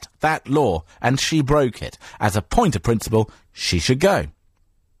set that law, and she broke it. As a point of principle, she should go.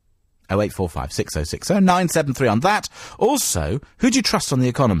 0845 6060 973 on that. Also, who do you trust on the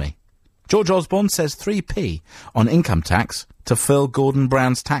economy? George Osborne says 3p on income tax to fill Gordon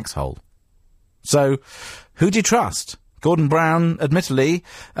Brown's tax hole. So, who do you trust? Gordon Brown, admittedly,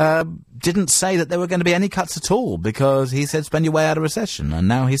 didn't say that there were going to be any cuts at all because he said spend your way out of recession. And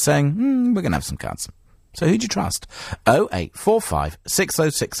now he's saying, we're going to have some cuts. So who do you trust? 0845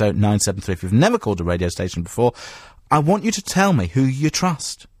 6060 973. If you've never called a radio station before, I want you to tell me who you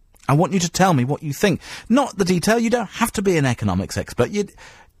trust. I want you to tell me what you think. Not the detail. You don't have to be an economics expert.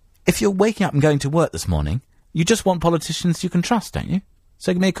 If you're waking up and going to work this morning, you just want politicians you can trust, don't you?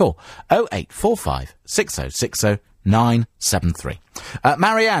 So give me a call. 0845 6060 973.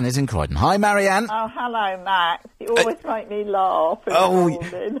 Marianne is in Croydon. Hi, Marianne. Oh, hello, Max. You always make me laugh in the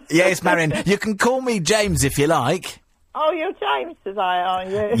morning. Yes, Marianne. You can call me James if you like. Oh, you're James today, are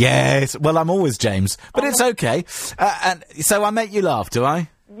you? Yes. Well, I'm always James, but it's okay. And so I make you laugh, do I?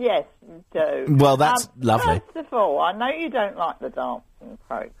 Yes, you do. Well, that's lovely. First of all, I know you don't like the dancing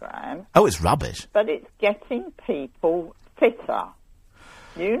programme. Oh, it's rubbish. But it's getting people fitter.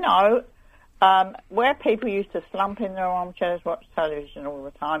 You know, where people used to slump in their armchairs, watch television all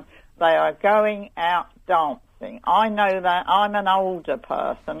the time, they are going out dancing. I know that. I'm an older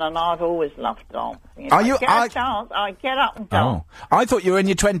person, and I've always loved dancing. If I get a chance, I get up and dance. Oh, I thought you were in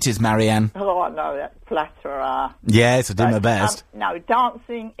your 20s, Marianne. Oh, I know, that's flatterer. Yes, I do my best. No,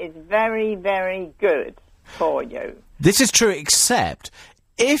 dancing is very, very good for you. This is true, except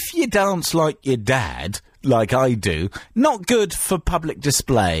if you dance like your dad, like I do, not good for public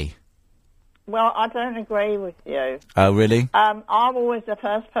display. Well, I don't agree with you. Oh, really? I'm always the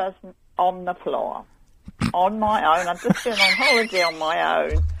first person on the floor. On my own. I've just been on holiday on my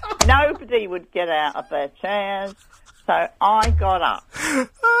own. Nobody would get out of their chairs. So I got up.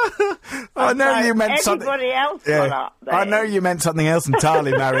 I know you meant something. Everybody else got up then. I know you meant something else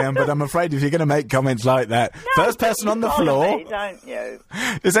entirely, Marianne, but I'm afraid if you're going to make comments like that. No, first person on the floor. Me, don't you?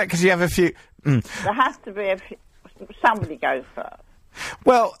 Is that because you have a few... There has to be somebody goes first.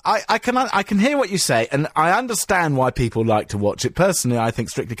 Well, I can hear what you say, and I understand why people like to watch it. Personally, I think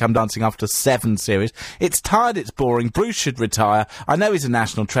Strictly Come Dancing after 7 series, it's tired, it's boring. Bruce should retire. I know he's a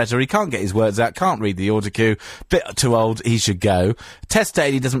national treasure. He can't get his words out, can't read the order queue. Bit too old, he should go. Test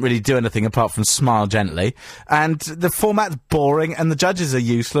Daily doesn't really do anything apart from smile gently. And the format's boring, and the judges are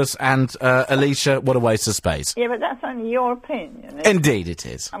useless, and Alicia, what a waste of space. Yeah, but that's only your opinion. Indeed it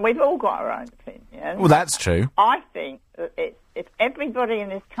is. And we've all got our own opinion. Well, that's true. I think that if everybody in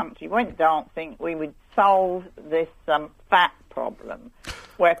this country went dancing, we would solve this fat problem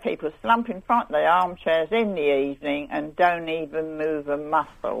where people slump in front of their armchairs in the evening and don't even move a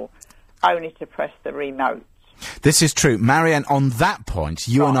muscle, only to press the remote. This is true. Marianne, on that point,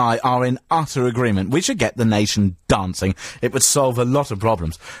 you and I are in utter agreement. We should get the nation dancing. It would solve a lot of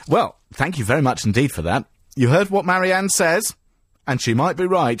problems. Well, thank you very much indeed for that. You heard what Marianne says, and she might be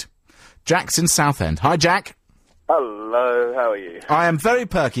right. Jack's in Southend. Hi, Jack. Hello, how are you? I am very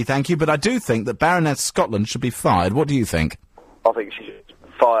perky, thank you, but I do think that Baroness Scotland should be fired. What do you think? I think she's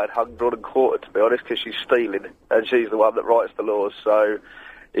fired, hung, drawn and quartered, to be honest, because she's stealing, and she's the one that writes the laws. So,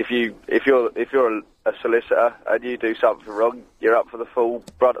 if you're a solicitor and you do something wrong, you're up for the full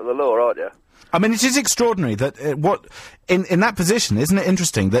brunt of the law, aren't you? I mean, it is extraordinary that in that position, isn't it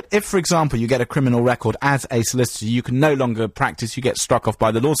interesting that if, for example, you get a criminal record as a solicitor, you can no longer practice, you get struck off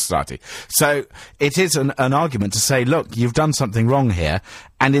by the Law Society. So it is an argument to say, look, you've done something wrong here,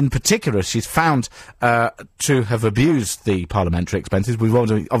 and in particular, she's found to have abused the parliamentary expenses. We've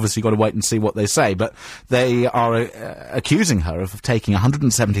obviously got to wait and see what they say, but they are accusing her of taking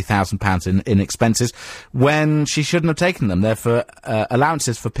 £170,000 in expenses when she shouldn't have taken them. They're for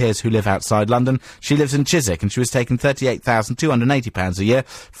allowances for peers who live outside London. She lives in Chiswick, and she was taking £38,280 a year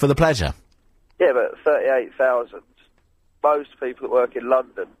for the pleasure. Yeah, but 38,000. Most people that work in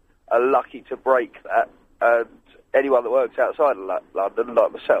London are lucky to break that, and anyone that works outside of London,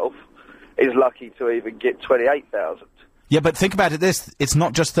 like myself, is lucky to even get 28,000. Yeah, but think about it it's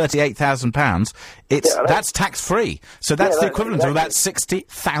not just £38,000. That's tax-free. So that's the equivalent of about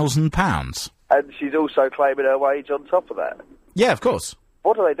 £60,000. And she's also claiming her wage on top of that. Yeah, of course.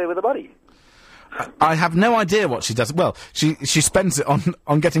 What do they do with the money? I have no idea what she does. Well, she spends it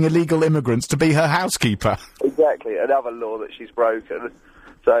on getting illegal immigrants to be her housekeeper. Exactly, another law that she's broken.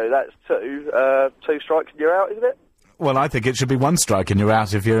 So that's two. Two strikes and you're out, isn't it? Well, I think it should be one strike and you're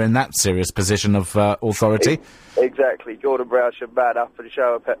out if you're in that serious position of authority. Exactly. Gordon Brown should man up and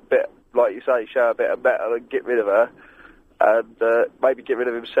show a bit, like you say, show a bit of metal and get rid of her. And maybe get rid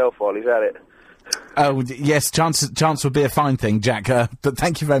of himself while he's at it. Oh, yes, chance would be a fine thing, Jack. But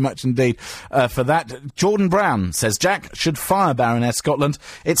thank you very much indeed for that. Jordan Brown says, Jack should fire Baroness Scotland.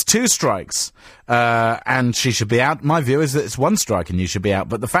 It's 2 strikes, and she should be out. My view is that it's 1 strike and you should be out.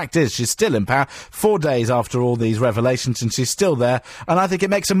 But the fact is, she's still in power 4 days after all these revelations, and she's still there. And I think it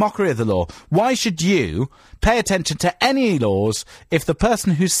makes a mockery of the law. Why should you pay attention to any laws if the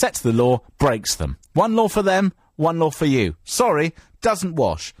person who sets the law breaks them? 1 law for them, 1 law for you. Sorry, doesn't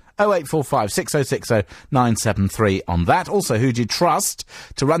wash. 0845 6060 973 on that. Also, who do you trust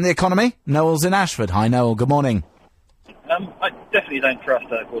to run the economy? Noel's in Ashford. Hi, Noel. Good morning. I definitely don't trust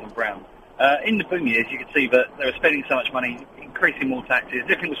Gordon Brown. In the boom years, you could see that they were spending so much money, increasing more taxes.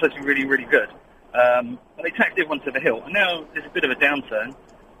 Everything was supposed to be really, really good. But they taxed everyone to the hill. And now there's a bit of a downturn,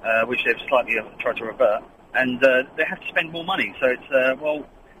 which they've slightly tried to revert. And they have to spend more money. So it's,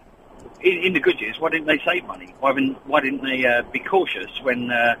 in the good years, why didn't they save money? Why didn't they be cautious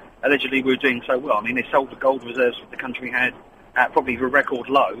when allegedly we were doing so well? I mean, they sold the gold reserves that the country had at probably a record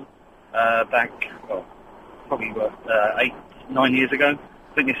low back, probably 8-9 years ago.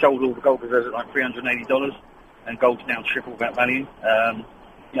 I think they sold all the gold reserves at like $380, and gold's now triple that value. And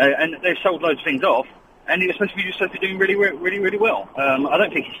they've sold loads of things off, and it was supposed to be doing really, really, really well. I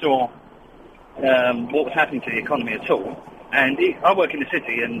don't think he saw what was happening to the economy at all. And I work in the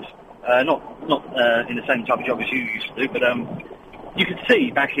city, and not in the same type of job as you used to do, but you could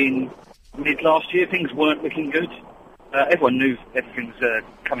see back in mid last year things weren't looking good. Everyone knew everything was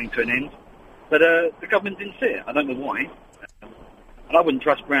coming to an end, but the government didn't see it. I don't know why. And I wouldn't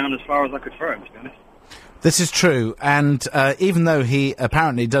trust Brown as far as I could throw him, to be honest. This is true, and even though he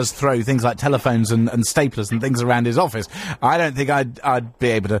apparently does throw things like telephones and staplers and things around his office, I don't think I'd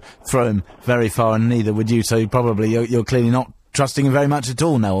be able to throw him very far, and neither would you, so probably you're clearly not trusting him very much at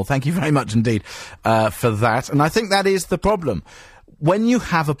all, Noel. Thank you very much indeed for that, and I think that is the problem. When you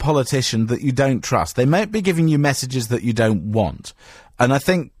have a politician that you don't trust, they might be giving you messages that you don't want, and I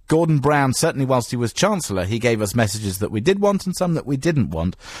think Gordon Brown, certainly whilst he was Chancellor, he gave us messages that we did want and some that we didn't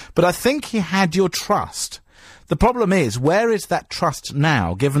want. But I think he had your trust. The problem is, where is that trust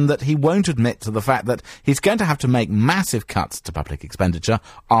now, given that he won't admit to the fact that he's going to have to make massive cuts to public expenditure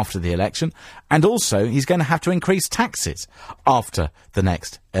after the election, and also he's going to have to increase taxes after the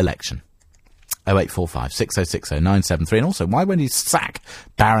next election? 0845 6060 973. And also, why won't he sack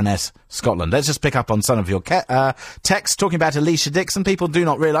Baroness Scotland? Let's just pick up on some of your texts talking about Alicia Dixon. People do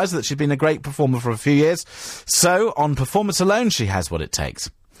not realise that she's been a great performer for a few years. So, on performance alone, she has what it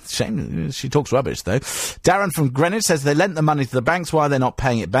takes. Shame she talks rubbish, though. Darren from Greenwich says they lent the money to the banks. Why are they not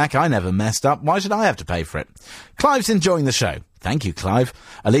paying it back? I never messed up. Why should I have to pay for it? Clive's enjoying the show. Thank you, Clive.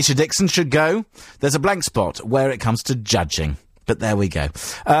 Alicia Dixon should go. There's a blank spot where it comes to judging. But there we go.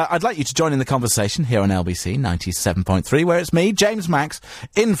 I'd like you to join in the conversation here on LBC 97.3, where it's me, James Max,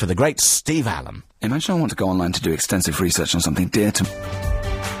 in for the great Steve Allen. Imagine I want to go online to do extensive research on something dear to...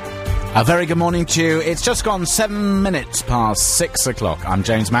 A very good morning to you. It's just gone 7 minutes past 6 o'clock. I'm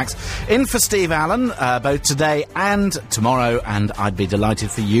James Max, in for Steve Allen, both today and tomorrow, and I'd be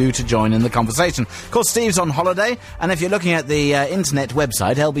delighted for you to join in the conversation. Of course, Steve's on holiday, and if you're looking at the internet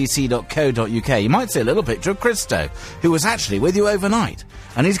website, lbc.co.uk, you might see a little picture of Christo, who was actually with you overnight.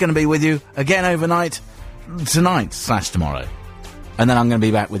 And he's going to be with you again overnight, tonight/tomorrow. And then I'm going to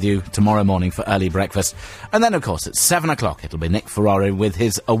be back with you tomorrow morning for early breakfast. And then, of course, at 7 o'clock, it'll be Nick Ferrari with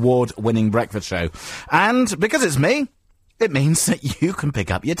his award-winning breakfast show. And because it's me, it means that you can pick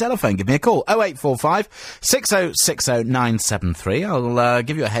up your telephone. Give me a call. 0845 6060 973. I'll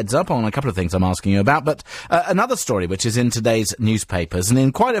give you a heads up on a couple of things I'm asking you about. But another story which is in today's newspapers, and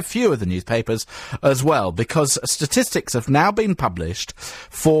in quite a few of the newspapers as well, because statistics have now been published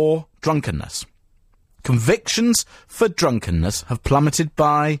for drunkenness. Convictions for drunkenness have plummeted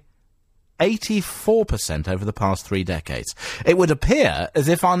by 84% over the past 3 decades. It would appear as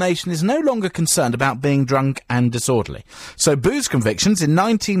if our nation is no longer concerned about being drunk and disorderly. So booze convictions, in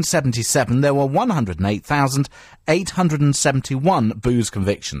 1977 there were 108,871 booze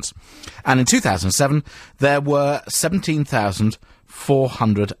convictions. And in 2007 there were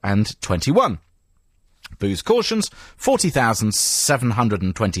 17,421. booze cautions,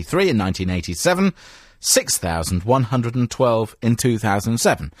 40,723 in 1987, 6,112 in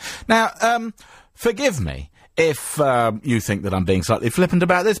 2007. Now, forgive me if you think that I'm being slightly flippant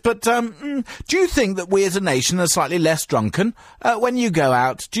about this, but do you think that we as a nation are slightly less drunken? When you go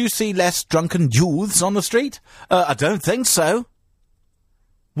out, do you see less drunken youths on the street? I don't think so.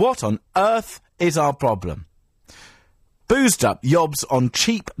 What on earth is our problem? Boozed up yobs on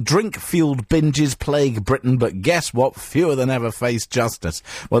cheap, drink-fueled binges plague Britain, but guess what? Fewer than ever face justice.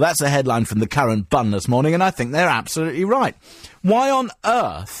 Well, that's a headline from the Current Bun this morning, and I think they're absolutely right. Why on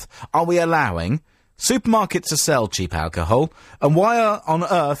earth are we allowing supermarkets to sell cheap alcohol, and why on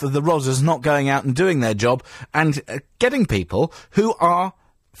earth are the Rozzers not going out and doing their job and getting people who are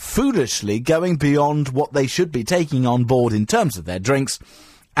foolishly going beyond what they should be taking on board in terms of their drinks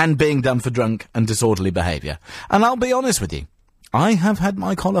and being done for drunk and disorderly behaviour? And I'll be honest with you, I have had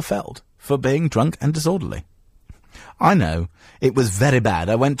my collar felled for being drunk and disorderly. I know, it was very bad.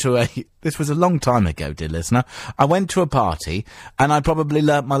 I went to this was a long time ago, dear listener. I went to a party, and I probably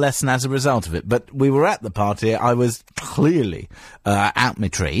learnt my lesson as a result of it. But we were at the party, I was clearly out my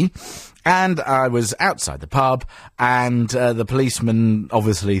tree, and I was outside the pub, and the policeman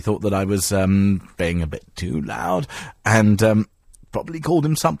obviously thought that I was being a bit too loud, and probably called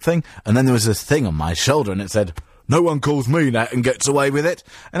him something, and then there was this thing on my shoulder, and it said, "No one calls me that and gets away with it."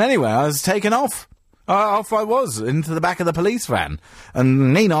 And anyway, I was taken off. Off I was, into the back of the police van,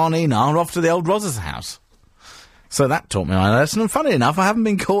 and Nina, off to the old Rozzers house. So that taught me my lesson, and funny enough, I haven't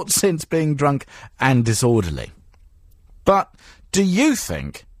been caught since being drunk and disorderly. But do you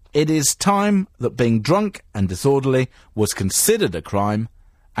think it is time that being drunk and disorderly was considered a crime,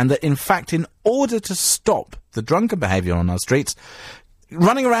 and that in fact, in order to stop the drunken behaviour on our streets,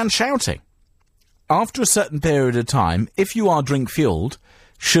 running around shouting, after a certain period of time, if you are drink-fuelled,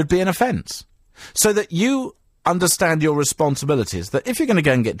 should be an offence? So that you understand your responsibilities, that if you're going to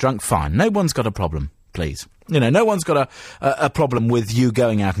go and get drunk, fine, no one's got a problem, please. You know, no one's got a problem with you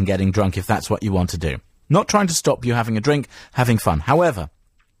going out and getting drunk if that's what you want to do. Not trying to stop you having a drink, having fun. However,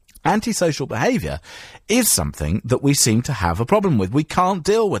 antisocial behaviour is something that we seem to have a problem with. We can't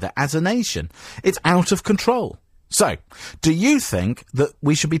deal with it as a nation. It's out of control. So, do you think that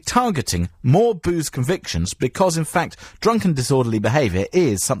we should be targeting more booze convictions because, in fact, drunken disorderly behaviour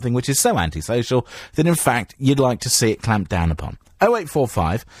is something which is so antisocial that, in fact, you'd like to see it clamped down upon?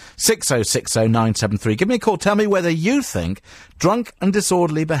 0845 6060 973. Give me a call. Tell me whether you think drunk and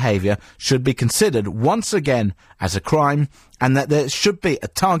disorderly behaviour should be considered once again as a crime, and that there should be a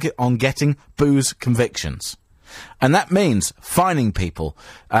target on getting booze convictions. And that means fining people,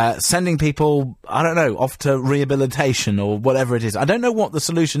 sending people, I don't know, off to rehabilitation or whatever it is. I don't know what the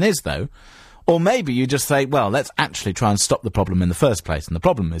solution is, though. Or maybe you just say, well, let's actually try and stop the problem in the first place. And the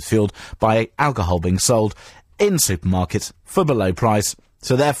problem is fuelled by alcohol being sold in supermarkets for below price.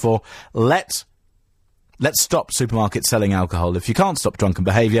 So therefore, let's stop supermarkets selling alcohol. If you can't stop drunken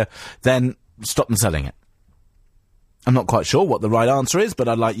behaviour, then stop them selling it. I'm not quite sure what the right answer is, but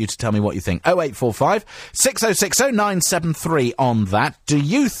I'd like you to tell me what you think. 0845 6060 973 on that. Do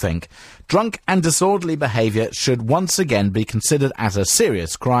you think drunk and disorderly behaviour should once again be considered as a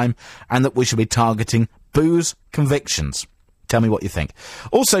serious crime, and that we should be targeting booze convictions? Tell me what you think.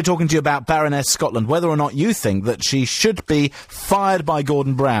 Also talking to you about Baroness Scotland, whether or not you think that she should be fired by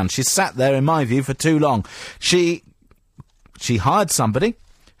Gordon Brown. She's sat there, in my view, for too long. She hired somebody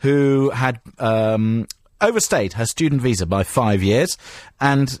who had overstayed her student visa by 5 years,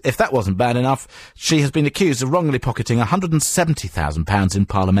 and if that wasn't bad enough, she has been accused of wrongly pocketing £170,000 in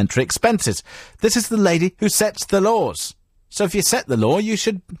parliamentary expenses. This is the lady who sets the laws. So if you set the law, you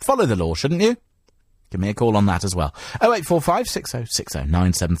should follow the law, shouldn't you? Give me a call on that as well. 0845 6060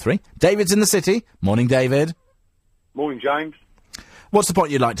 973. David's in the city. Morning, David. Morning, James. What's the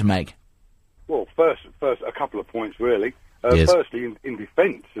point you'd like to make? Well, first, a couple of points, really. Yes. Firstly, in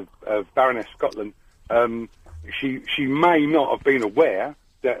defence of Baroness Scotland, she may not have been aware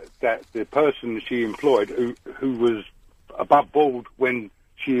that the person she employed, who was above board when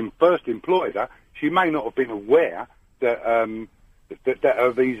she first employed her, she may not have been aware that that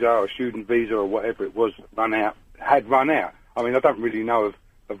her visa or student visa or whatever it was had run out. I mean, I don't really know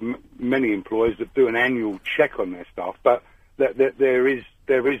of many employers that do an annual check on their staff, but there is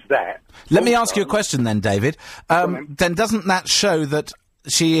that. Let me ask you a question then, David. Then doesn't that show that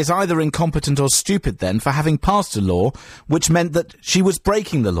she is either incompetent or stupid then for having passed a law which meant that she was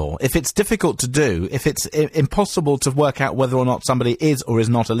breaking the law? If it's difficult to do, if it's impossible to work out whether or not somebody is or is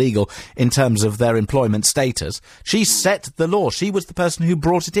not illegal in terms of their employment status, she set the law. She was the person who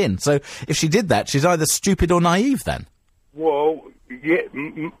brought it in. So if she did that, she's either stupid or naive then. Well,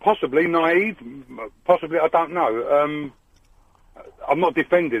 Yeah, possibly naive, possibly, I don't know. I'm not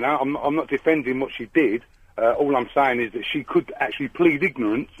defending her. I'm not defending what she did. All I'm saying is that she could actually plead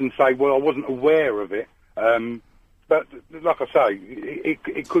ignorance and say, well, I wasn't aware of it. But like I say,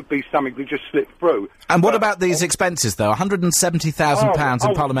 it could be something that just slipped through. And what about these expenses, though? £170,000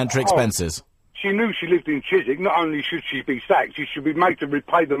 in parliamentary expenses. She knew she lived in Chiswick. Not only should she be sacked, she should be made to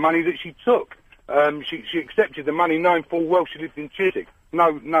repay the money that she took. She accepted the money knowing full well she lived in Chiswick.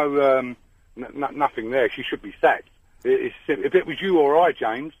 Nothing there. She should be sacked. If it was you or I,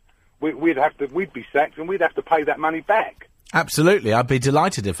 James, we'd be sacked and we'd have to pay that money back. Absolutely. I'd be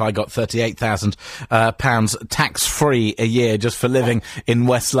delighted if I got £38,000 tax-free a year just for living in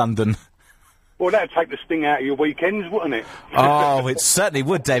West London. Well, that'd take the sting out of your weekends, wouldn't it? Oh, it certainly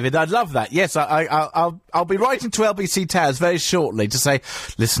would, David. I'd love that. Yes, I'll be writing to LBC Towers very shortly to say,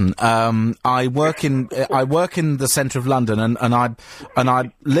 listen, I work in the centre of London and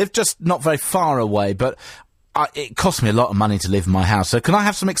I live just not very far away, but it costs me a lot of money to live in my house, so can I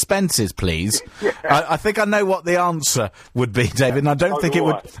have some expenses, please? I think I know what the answer would be, David, and I don't think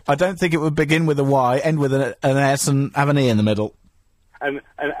it would begin with a Y, end with an S, and have an E in the middle. And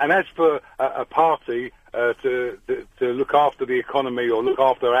as for a party to look after the economy or look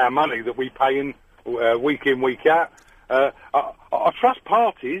after our money that we pay in, week out, I trust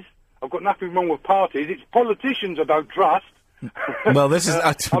parties. I've got nothing wrong with parties. It's politicians I don't trust. Well, this is...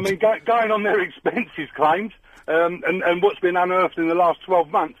 I mean, going on their expenses claims, and what's been unearthed in the last 12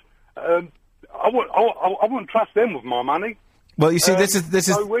 months, I wouldn't trust them with my money. Well, you see, this is...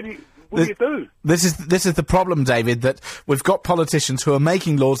 So what do you do? This is the problem, David, that we've got politicians who are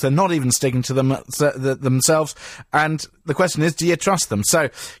making laws, they're not even sticking to them themselves, and the question is, do you trust them? So,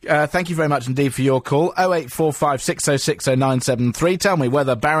 thank you very much indeed for your call. 0845 606 0973. Tell me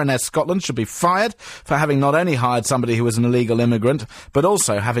whether Baroness Scotland should be fired for having not only hired somebody who was an illegal immigrant, but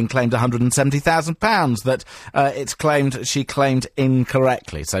also having claimed £170,000 that it's claimed she claimed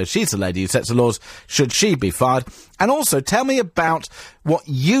incorrectly. So she's the lady who sets the laws. Should she be fired? And also, tell me about what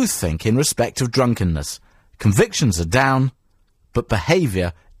you think in respect of drunkenness. Convictions are down, but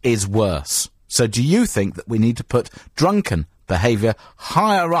behaviour is worse. So do you think that we need to put drunken behaviour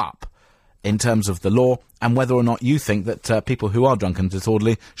higher up in terms of the law, and whether or not you think that people who are drunk and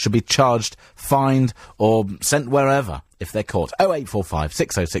disorderly should be charged, fined, or sent wherever if they're caught? 0845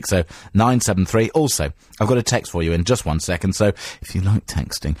 6060 973. Also, I've got a text for you in just 1 second, so if you like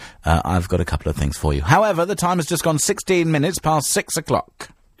texting, I've got a couple of things for you. However, the time has just gone 16 minutes past 6 o'clock.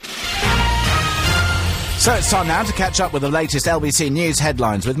 So it's time now to catch up with the latest LBC News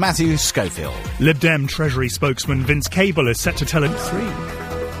headlines with Matthew Schofield. Lib Dem Treasury spokesman Vince Cable is set to tell him 3.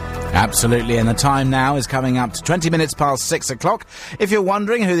 Absolutely, and the time now is coming up to 20 minutes past 6 o'clock. If you're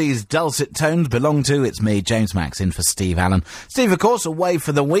wondering who these dulcet tones belong to, it's me, James Max, in for Steve Allen. Steve, of course, away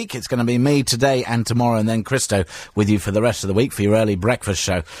for the week. It's going to be me today and tomorrow, and then Christo with you for the rest of the week for your early breakfast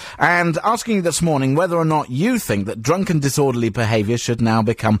show. And asking you this morning whether or not you think that drunken disorderly behaviour should now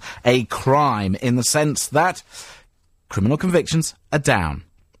become a crime, in the sense that criminal convictions are down.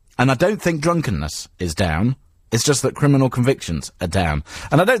 And I don't think drunkenness is down. It's just that criminal convictions are down.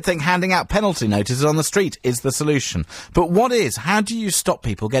 And I don't think handing out penalty notices on the street is the solution. But what is? How do you stop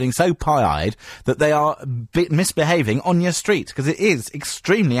people getting so pie-eyed that they are misbehaving on your street? Because it is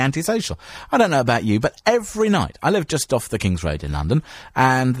extremely antisocial. I don't know about you, but every night, I live just off the King's Road in London,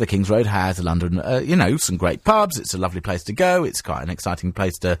 and the King's Road has a London, some great pubs. It's a lovely place to go. It's quite an exciting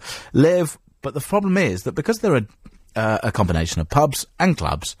place to live. But the problem is that because there are a combination of pubs and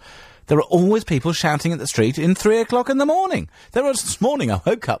clubs, there are always people shouting at the street in 3 o'clock in the morning. This morning I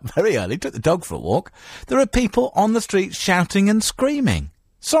woke up very early, took the dog for a walk. There are people on the street shouting and screaming.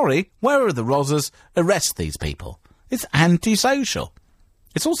 Sorry, where are the Rozzers? Arrest these people. It's antisocial.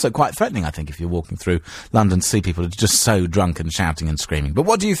 It's also quite threatening, I think, if you're walking through London to see people just so drunk and shouting and screaming. But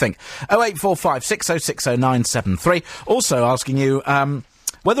what do you think? 0845 6060 973. Also asking you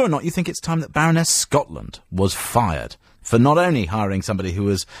whether or not you think it's time that Baroness Scotland was fired for not only hiring somebody who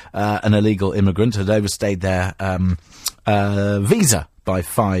was an illegal immigrant, had overstayed their visa by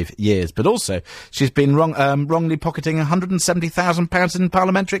 5 years, but also she's been wrongly pocketing £170,000 in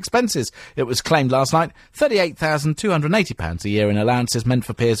parliamentary expenses. It was claimed last night £38,280 a year in allowances meant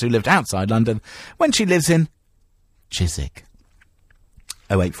for peers who lived outside London when she lives in Chiswick.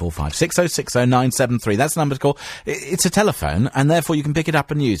 0845 6060 973. That's the number to call. It's a telephone, and therefore you can pick it up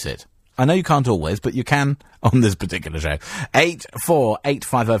and use it. I know you can't always, but you can on this particular show.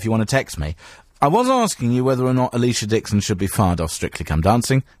 84850 if you want to text me. I was asking you whether or not Alicia Dixon should be fired off Strictly Come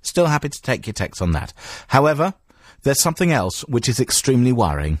Dancing. Still happy to take your text on that. However, there's something else which is extremely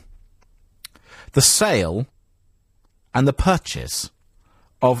worrying. The sale and the purchase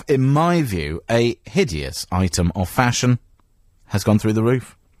of, in my view, a hideous item of fashion has gone through the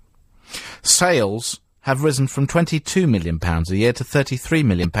roof. Sales have risen from £22 million a year to £33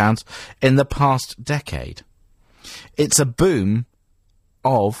 million in the past decade. It's a boom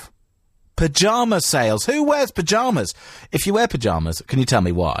of pyjama sales. Who wears pyjamas? If you wear pyjamas, can you tell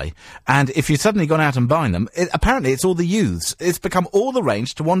me why? And if you've suddenly gone out and buying them, apparently it's all the youths. It's become all the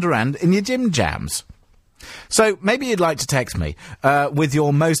rage to wander around in your gym jams. So maybe you'd like to text me with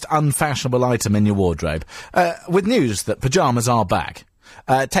your most unfashionable item in your wardrobe, with news that pyjamas are back.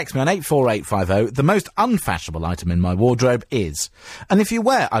 Text me on 84850. The most unfashionable item in my wardrobe is. And if you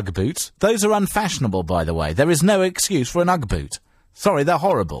wear Ugg boots, those are unfashionable, by the way. There is no excuse for an Ugg boot. Sorry, they're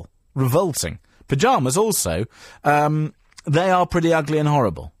horrible. Revolting. Pyjamas also, they are pretty ugly and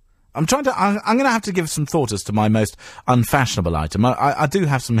horrible. I'm going to have to give some thought as to my most unfashionable item. I do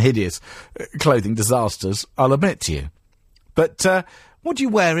have some hideous clothing disasters, I'll admit to you. But, what do you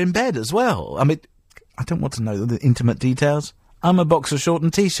wear in bed as well? I mean, I don't want to know the intimate details. I'm a boxer short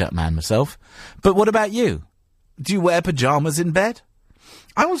and t-shirt man myself. But what about you? Do you wear pyjamas in bed?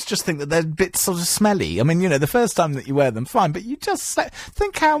 I always just think that they're a bit sort of smelly. I mean, you know, the first time that you wear them, fine, but you just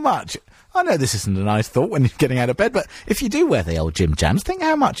think how much. I know this isn't a nice thought when you're getting out of bed, but if you do wear the old gym jams, think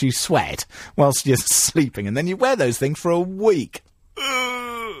how much you sweat whilst you're sleeping, and then you wear those things for a week.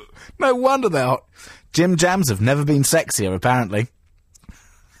 Ugh, no wonder they're hot. Gym jams have never been sexier, apparently.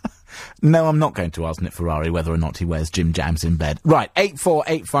 No, I'm not going to ask Nick Ferrari whether or not he wears gym jams in bed. Right,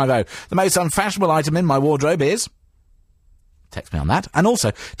 84850. The most unfashionable item in my wardrobe is... Text me on that. And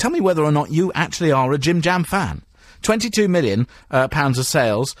also, tell me whether or not you actually are a Jim Jam fan. £22 million pounds of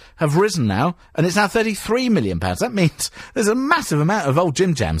sales have risen now, and it's now £33 million. That means there's a massive amount of old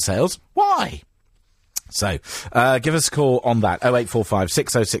Jim Jam sales. Why? So, give us a call on that, 0845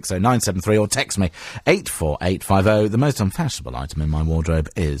 6060 973, or text me, 84850. The most unfashionable item in my wardrobe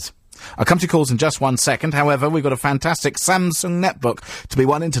is... I'll come to calls in just 1 second. However, we've got a fantastic Samsung netbook to be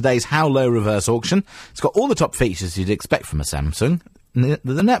won in today's How Low reverse auction. It's got all the top features you'd expect from a Samsung. The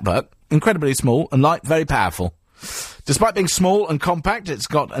netbook, incredibly small and light, very powerful. Despite being small and compact, it's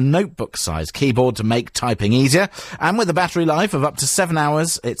got a notebook-sized keyboard to make typing easier, and with a battery life of up to 7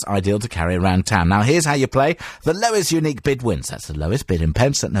 hours, it's ideal to carry around town. Now, here's how you play. The lowest unique bid wins. That's the lowest bid in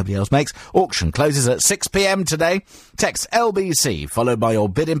pence that nobody else makes. Auction closes at 6 p.m. today. Text LBC, followed by your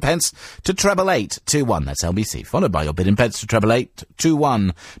bid in pence, to 88821. That's LBC, followed by your bid in pence to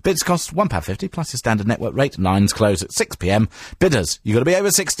 88821. Bids cost £1.50 plus your standard network rate. Lines close at 6 p.m. Bidders, you've got to be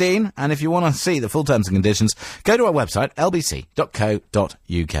over 16, and if you want to see the full terms and conditions, go to our website,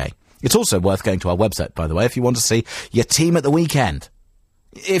 lbc.co.uk. It's also worth going to our website, by the way, if you want to see your team at the weekend.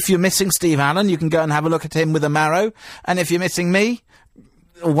 If you're missing Steve Allen, you can go and have a look at him with a marrow. And if you're missing me,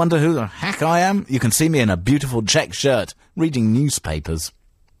 or wonder who the heck I am, you can see me in a beautiful check shirt, reading newspapers.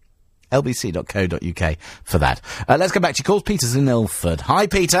 lbc.co.uk for that. Let's go back to your calls. Peter's in Ilford. Hi,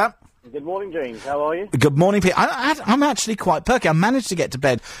 Peter. Good morning, James. How are you? Good morning, Peter. I'm actually quite perky. I managed to get to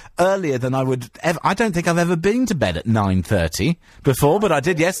bed earlier than I would ever... I don't think I've ever been to bed at 9:30 before, but I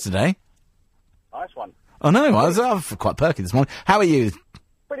did yesterday. Nice one. Oh, no, I was quite perky this morning. How are you?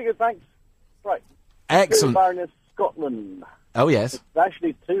 Pretty good, thanks. Right. Excellent. Baroness Scotland. Oh, yes. It's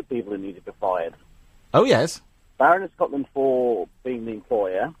actually two people who need to be fired. Oh, yes. Baroness Scotland for being the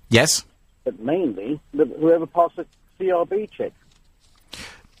employer. Yes. But mainly, whoever passed the CRB check.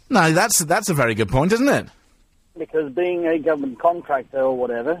 No, that's a very good point, isn't it? Because being a government contractor or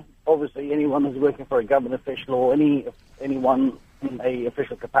whatever, obviously anyone who's working for a government official or anyone in a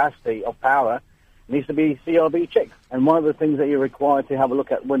official capacity of power needs to be CRB checked. And one of the things that you're required to have a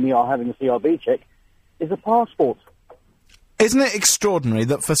look at when you are having a CRB check is a passport. Isn't it extraordinary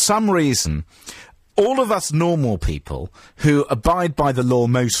that for some reason... all of us normal people who abide by the law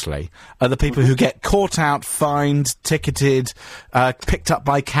mostly are the people who get caught out, fined, ticketed, picked up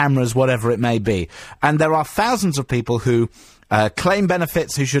by cameras, whatever it may be. And there are thousands of people who claim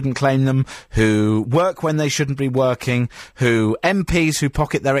benefits who shouldn't claim them, who work when they shouldn't be working, who MPs who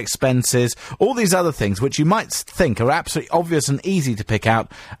pocket their expenses, all these other things which you might think are absolutely obvious and easy to pick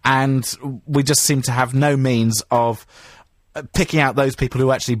out, and we just seem to have no means of... picking out those people who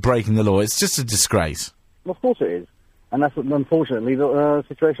are actually breaking the law. It's just a disgrace. Well, of course it is. And that's, unfortunately, the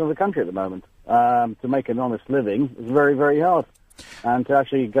situation of the country at the moment. To make an honest living is very, very hard. And to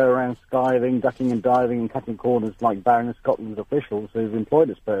actually go around skiving, ducking and diving and cutting corners like Baroness Scotland's officials who've employed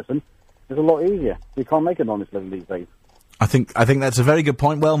this person is a lot easier. You can't make an honest living these days. I think that's a very good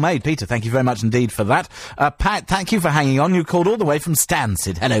point. Well made, Peter. Thank you very much indeed for that. Pat, thank you for hanging on. You called all the way from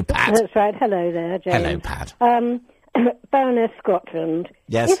Stansted. Hello, Pat. That's right. Hello there, James. Hello, Pat. Baroness Scotland.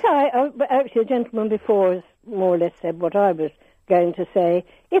 Yes. Yes, actually, a gentleman before has more or less said what I was going to say.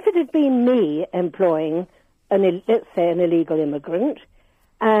 If it had been me employing, let's say, an illegal immigrant,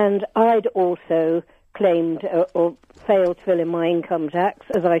 and I'd also claimed or failed to fill in my income tax,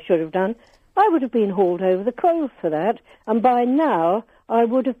 as I should have done, I would have been hauled over the coals for that, and by now I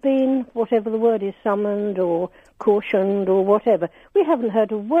would have been, whatever the word is, summoned or cautioned or whatever. We haven't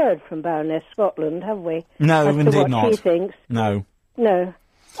heard a word from Baroness Scotland, have we? No, as indeed to what not. she thinks. No. No.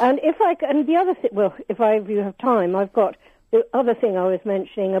 And and the other thing, well, if you have time, I've got the other thing I was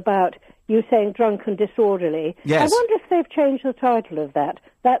mentioning about you saying drunk and disorderly. Yes. I wonder if they've changed the title of that.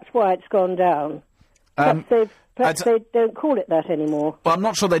 That's why it's gone down. Perhaps they don't call it that anymore. Well, I'm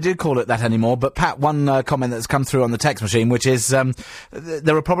not sure they do call it that anymore, but Pat, one comment that's come through on the text machine, which is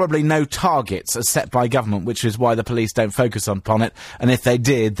there are probably no targets as set by government, which is why the police don't focus upon it, and if they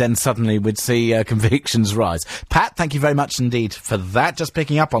did, then suddenly we'd see convictions rise. Pat, thank you very much indeed for that. Just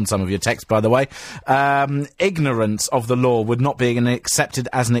picking up on some of your texts, by the way. Ignorance of the law would not be accepted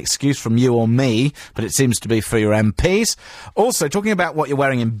as an excuse from you or me, but it seems to be for your MPs. Also, talking about what you're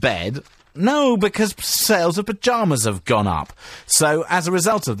wearing in bed... No, because sales of pyjamas have gone up. So, as a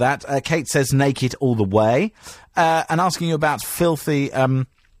result of that, Kate says naked all the way. And asking you about filthy, no,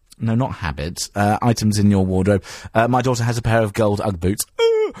 not habits, items in your wardrobe. My daughter has a pair of gold Ugg boots.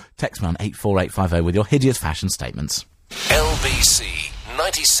 Text me on 84850 with your hideous fashion statements. LBC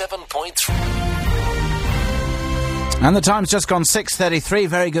 97.3. And the time's just gone 6:33.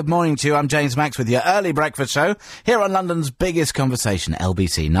 Very good morning to you. I'm James Max with your early breakfast show here on London's biggest conversation,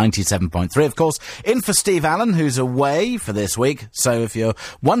 LBC 97.3. Of course, in for Steve Allen, who's away for this week. So if you're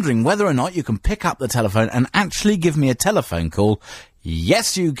wondering whether or not you can pick up the telephone and actually give me a telephone call,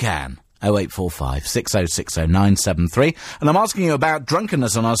 yes, you can. 0845 6060 973. And I'm asking you about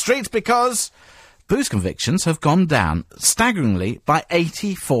drunkenness on our streets because booze convictions have gone down staggeringly by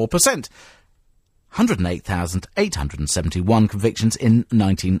 84%. 108,871 convictions in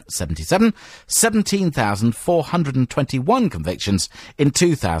 1977, 17,421 convictions in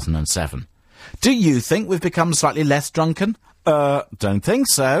 2007. Do you think we've become slightly less drunken? Don't think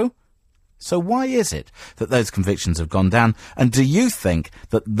so. So why is it that those convictions have gone down? And do you think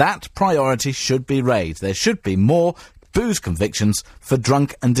that that priority should be raised? There should be more booze convictions for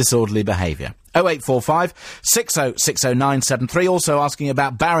drunk and disorderly behaviour. 0845 6060 973. Also asking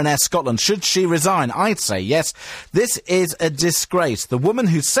about Baroness Scotland. Should she resign? I'd say yes. This is a disgrace. The woman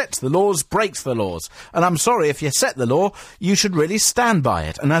who sets the laws breaks the laws. And I'm sorry, if you set the law, you should really stand by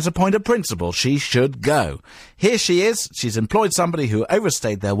it. And as a point of principle, she should go. Here she is. She's employed somebody who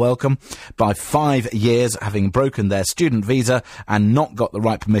overstayed their welcome by 5 years, having broken their student visa and not got the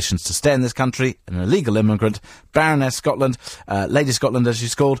right permissions to stay in this country. An illegal immigrant. Baroness Scotland, Lady Scotland as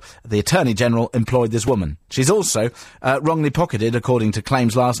she's called, the Attorney General employed this woman. She's also wrongly pocketed, according to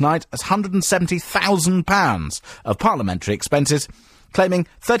claims last night, as £170,000 of parliamentary expenses, claiming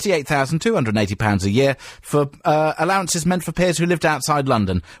 £38,280 a year for allowances meant for peers who lived outside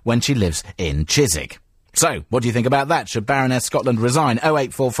London when she lives in Chiswick. So, what do you think about that? Should Baroness Scotland resign?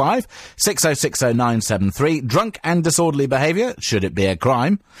 0845 6060 973. Drunk and disorderly behaviour. Should it be a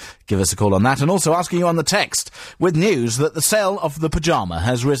crime? Give us a call on that. And also asking you on the text with news that the sale of the pyjama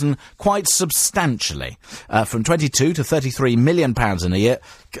has risen quite substantially, from 22 to 33 million pounds in a year.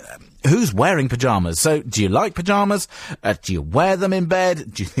 Who's wearing pyjamas? So, do you like pyjamas? Do you wear them in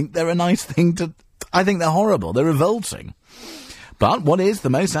bed? Do you think they're a nice thing to... I think they're horrible. They're revolting. But what is the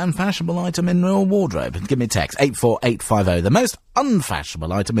most unfashionable item in your wardrobe? Give me a text, 84850. The most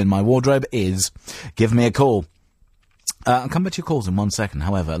unfashionable item in my wardrobe is... Give me a call. I'll come back to your calls in 1 second.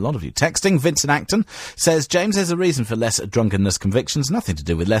 However, a lot of you texting. Vincent Acton says, James, there's a reason for less drunkenness convictions. Nothing to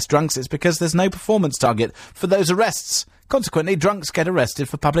do with less drunks. It's because there's no performance target for those arrests. Consequently, drunks get arrested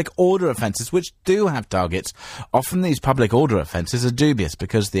for public order offences, which do have targets. Often these public order offences are dubious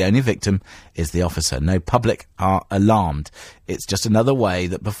because the only victim is the officer. No public are alarmed. It's just another way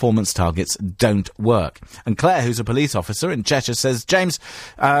that performance targets don't work. And Claire, who's a police officer in Cheshire, says, James,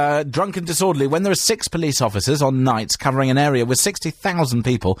 drunk and disorderly, when there are 6 police officers on nights covering an area with 60,000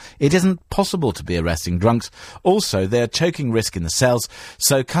 people, it isn't possible to be arresting drunks. Also, they're choking risk in the cells,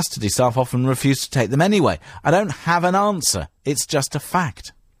 so custody staff often refuse to take them anyway. I don't have an answer. It's just a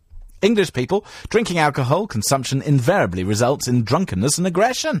fact. English people, drinking alcohol consumption invariably results in drunkenness and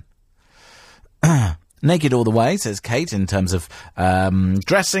aggression. Naked all the way, says Kate, in terms of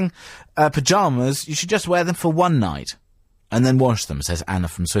dressing. Pyjamas, you should just wear them for one night and then wash them, says Anna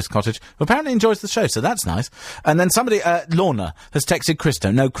from Swiss Cottage, who apparently enjoys the show, so that's nice. And then somebody, Lorna, has texted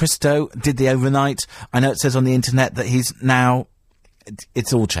Christo. No, Christo did the overnight. I know it says on the internet that he's now...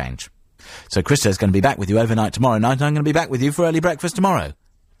 It's all change. So Christo's going to be back with you overnight tomorrow night, and I'm going to be back with you for early breakfast tomorrow.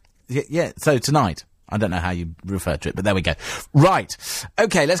 Yeah, so tonight. I don't know how you refer to it, but there we go. Right.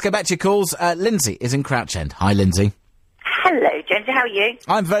 OK, let's go back to your calls. Lindsay is in Crouch End. Hi, Lindsay. Hello, James. How are you?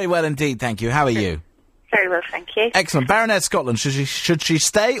 I'm very well indeed, thank you. How are you? Very well, thank you. Excellent. Baroness Scotland, should she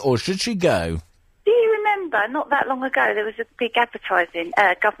stay or should she go? Do you remember, not that long ago, there was a big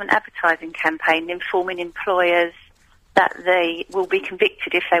government advertising campaign informing employers that they will be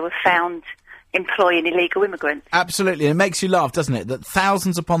convicted if they were found employing illegal immigrants? Absolutely. It makes you laugh, doesn't it? That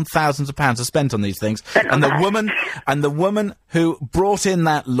thousands upon thousands of pounds are spent on these things. And the woman who brought in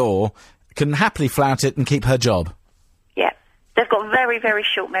that law can happily flout it and keep her job. Yeah. They've got very, very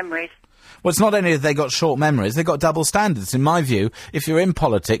short memories. Well, it's not only that they got short memories, they've got double standards. In my view, if you're in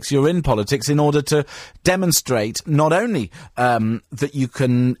politics in order to demonstrate not only that you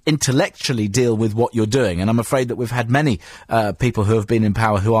can intellectually deal with what you're doing, and I'm afraid that we've had many people who have been in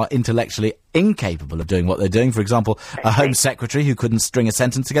power who are intellectually incapable of doing what they're doing. For example, a Home Secretary who couldn't string a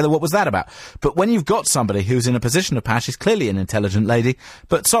sentence together. What was that about? But when you've got somebody who's in a position of power, she's clearly an intelligent lady,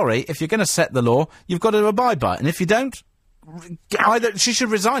 but sorry, if you're going to set the law, you've got to abide by it, and if you don't, either she should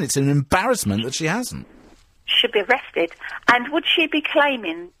resign. It's an embarrassment that she hasn't. Should be arrested. And would she be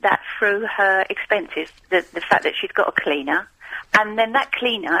claiming that through her expenses, the fact that she's got a cleaner, and then that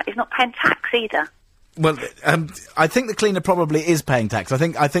cleaner is not paying tax either? Well, I think the cleaner probably is paying tax. I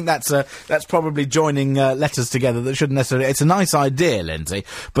think that's probably joining letters together that shouldn't necessarily. It's a nice idea, Lindsay,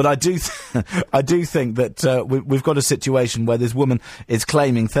 but I do think that we've got a situation where this woman is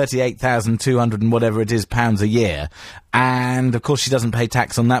claiming 38,200 and whatever it is pounds a year, and of course she doesn't pay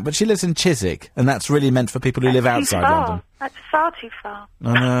tax on that. But she lives in Chiswick, and that's really meant for people who live outside London. That's far too far.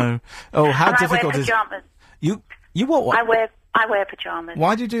 I know. Oh, how and difficult I wear is pyjamas. You what? I wear pyjamas.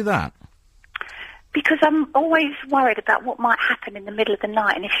 Why do you do that? Because I'm always worried about what might happen in the middle of the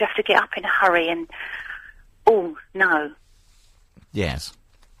night, and if you have to get up in a hurry and... Oh, no. Yes.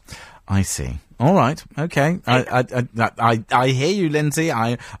 I see. All right. Okay. I hear you, Lindsay.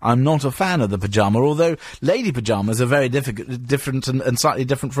 I'm not a fan of the pyjama, although lady pyjamas are very different and slightly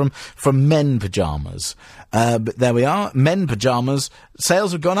different from men pyjamas. But there we are. Men pyjamas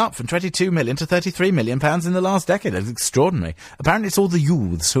sales have gone up from 22 million to 33 million pounds in the last decade. It's extraordinary. Apparently it's all the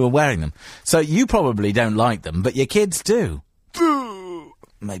youths who are wearing them. So you probably don't like them, but your kids do.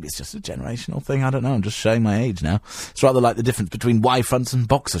 Maybe it's just a generational thing. I don't know. I'm just showing my age now. It's rather like the difference between Y-fronts and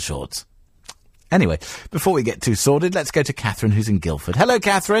boxer shorts. Anyway, before we get too sordid, let's go to Catherine, who's in Guildford. Hello,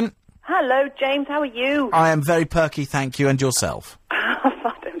 Catherine. Hello, James. How are you? I am very perky, thank you, and yourself?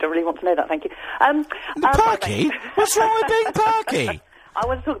 I don't really want to know that, thank you. Perky? What's wrong with being perky? I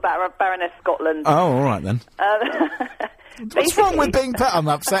want to talk about Baroness Scotland. Oh, all right, then. What's wrong with being perky? I'm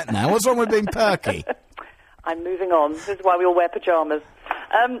upset now. What's wrong with being perky? I'm moving on. This is why we all wear pyjamas.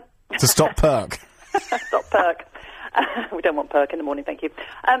 To stop perk. Stop perk. We don't want perk in the morning, thank you.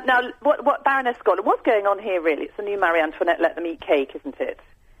 Now, what Baroness Scotland, what's going on here, really? It's the new Marie Antoinette let them eat cake, isn't it?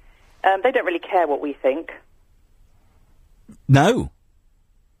 They don't really care what we think. No.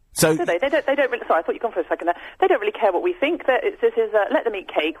 So do they? They don't really... Sorry, I thought you'd gone for a second there. They don't really care what we think. This is let them eat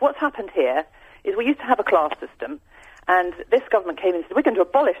cake. What's happened here is we used to have a class system, and this government came in and said, we're going to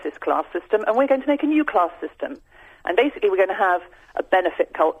abolish this class system, and we're going to make a new class system. And basically we're going to have a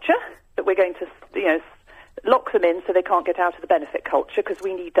benefit culture that we're going to, lock them in so they can't get out of the benefit culture because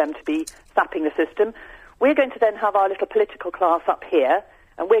we need them to be sapping the system. We're going to then have our little political class up here,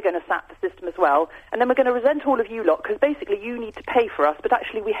 and we're going to sap the system as well. And then we're going to resent all of you lot because basically you need to pay for us, but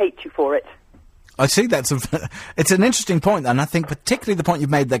actually we hate you for it. I see it's an interesting point, and I think particularly the point you've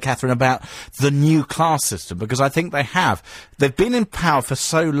made there, Catherine, about the new class system, because I think they've been in power for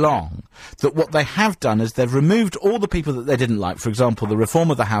so long that what they have done is they've removed all the people that they didn't like. For example, the reform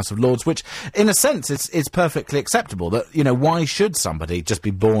of the House of Lords, which in a sense is perfectly acceptable. That, why should somebody just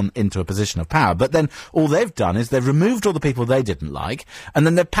be born into a position of power? But then all they've done is they've removed all the people they didn't like, and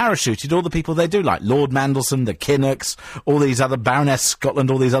then they've parachuted all the people they do like. Lord Mandelson, the Kinnocks, all these other Baroness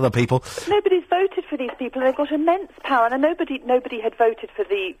Scotland, all these other people. Nobody's voted for these people, and they've got immense power, and nobody had voted for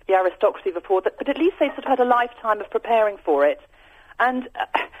the aristocracy before, but at least they sort of had a lifetime of preparing for it. And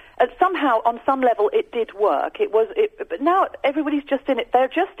somehow, on some level, it did work. But now everybody's just in it. They're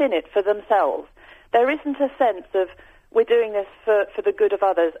just in it for themselves. There isn't a sense of, we're doing this for the good of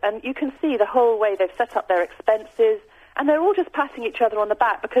others. And you can see the whole way they've set up their expenses, and they're all just patting each other on the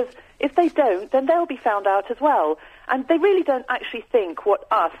back, because if they don't, then they'll be found out as well. And they really don't actually think what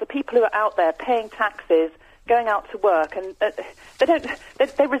us, the people who are out there paying taxes, going out to work, and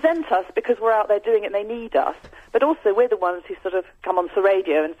they resent us because we're out there doing it and they need us, but also we're the ones who sort of come onto the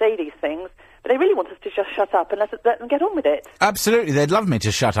radio and say these things, but they really want us to just shut up and let them get on with it. Absolutely, they'd love me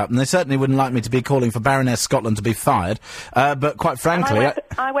to shut up, and they certainly wouldn't like me to be calling for Baroness Scotland to be fired, but quite frankly...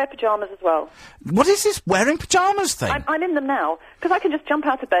 I wear pyjamas as well. What is this wearing pyjamas thing? I'm in them now, because I can just jump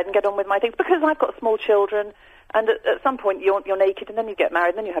out of bed and get on with my things, because I've got small children, and at some point you're naked, and then you get married,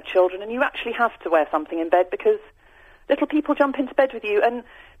 and then you have children, and you actually have to wear something in bed, because little people jump into bed with you, and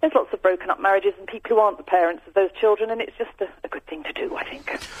there's lots of broken up marriages and people who aren't the parents of those children, and it's just a good thing to do, I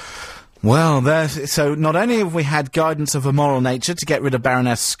think. Well, so not only have we had guidance of a moral nature to get rid of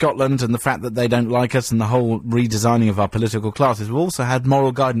Baroness Scotland and the fact that they don't like us and the whole redesigning of our political classes, we've also had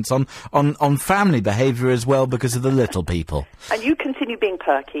moral guidance on family behaviour as well because of the little people. And you continue being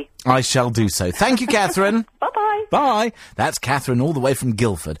perky. I shall do so. Thank you, Catherine. Bye-bye. Bye. That's Catherine all the way from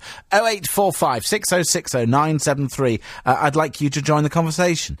Guildford. 0845 6060 973. I'd like you to join the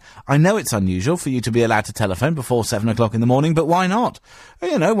conversation. I know it's unusual for you to be allowed to telephone before 7 o'clock in the morning, but why not?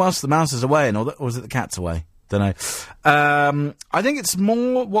 You know, whilst the mouse is away and all that, or is it the cat's away? Don't know. I think it's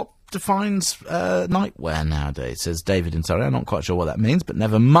more what defines nightwear nowadays, says David in Surrey. I'm not quite sure what that means, but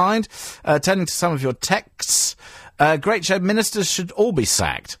never mind. Turning to some of your texts. Great show. Ministers should all be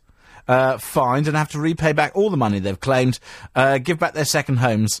sacked, fined, and have to repay back all the money they've claimed, give back their second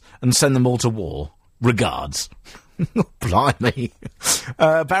homes, and send them all to war. Regards. Blimey.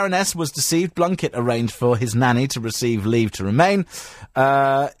 Baroness was deceived. Blunkett arranged for his nanny to receive leave to remain.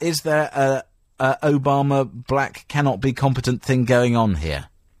 Is there a Obama black cannot be competent thing going on here?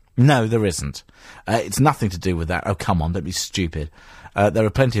 No, there isn't. It's nothing to do with that. Oh, come on, don't be stupid. There are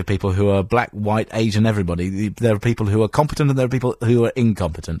plenty of people who are black, white, Asian, everybody. There are people who are competent and there are people who are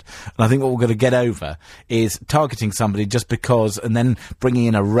incompetent. And I think what we're going to get over is targeting somebody just because and then bringing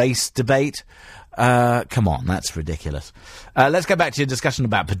in a race debate. Come on, that's ridiculous. Let's go back to your discussion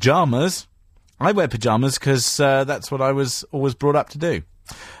about pyjamas. I wear pyjamas because that's what I was always brought up to do.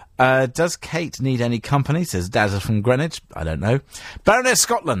 Does Kate need any company, says Dazza from Greenwich? I don't know. Baroness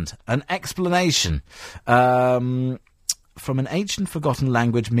Scotland, an explanation. From an ancient forgotten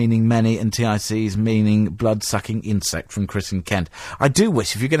language meaning many and TICs meaning blood-sucking insect from Chris in Kent. I do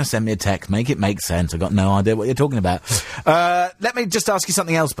wish, if you're going to send me a text, make it make sense. I've got no idea what you're talking about. Let me just ask you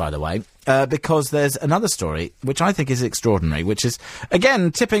something else, by the way, because there's another story which I think is extraordinary, which is,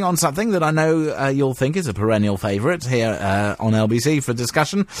 again, tipping on something that I know you'll think is a perennial favourite here on LBC for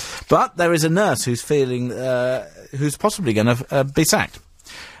discussion, but there is a nurse who's who's possibly going to be sacked.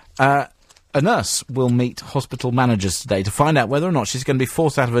 A nurse will meet hospital managers today to find out whether or not she's going to be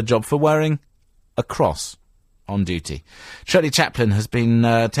forced out of her job for wearing a cross on duty. Shirley Chaplin has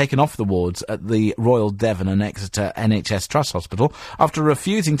been taken off the wards at the Royal Devon and Exeter NHS Trust Hospital after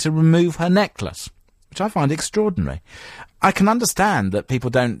refusing to remove her necklace, which I find extraordinary. I can understand that people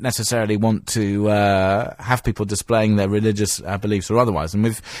don't necessarily want to have people displaying their religious beliefs or otherwise, and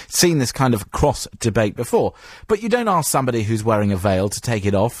we've seen this kind of cross debate before. But you don't ask somebody who's wearing a veil to take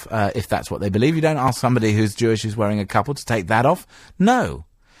it off, if that's what they believe. You don't ask somebody who's Jewish who's wearing a couple to take that off. No.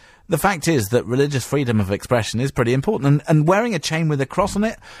 The fact is that religious freedom of expression is pretty important, and wearing a chain with a cross on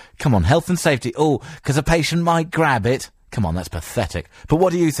it, come on, health and safety, because a patient might grab it. Come on, that's pathetic. But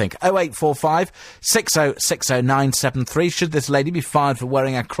what do you think? 0845 6060 973. Should this lady be fired for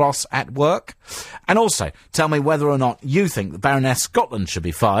wearing a cross at work? And also, tell me whether or not you think that Baroness Scotland should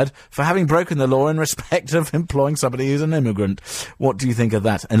be fired for having broken the law in respect of employing somebody who's an immigrant. What do you think of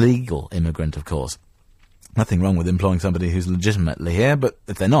that? An illegal immigrant, of course. Nothing wrong with employing somebody who's legitimately here, but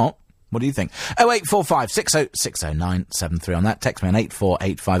if they're not, what do you think? 0845 6060 973 on that. Text me on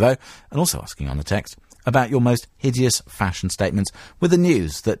 84850. And also asking on the text about your most hideous fashion statements with the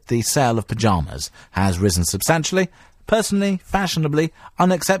news that the sale of pyjamas has risen substantially. Personally, fashionably,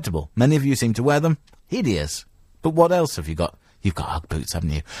 unacceptable. Many of you seem to wear them. Hideous. But what else have you got? You've got Ugg boots, haven't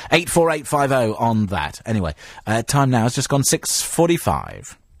you? 84850 on that. Anyway, time now has just gone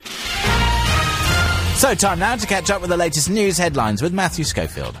 6:45. So, time now to catch up with the latest news headlines with Matthew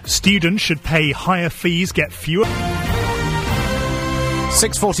Schofield. Students should pay higher fees, get fewer...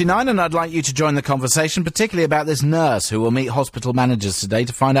 6:49, and I'd like you to join the conversation, particularly about this nurse who will meet hospital managers today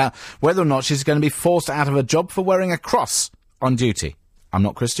to find out whether or not she's going to be forced out of her job for wearing a cross on duty. I'm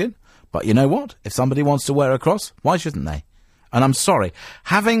not Christian, but you know what? If somebody wants to wear a cross, why shouldn't they? And I'm sorry,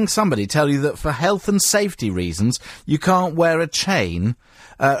 having somebody tell you that for health and safety reasons you can't wear a chain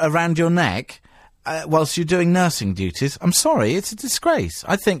around your neck whilst you're doing nursing duties, I'm sorry, it's a disgrace.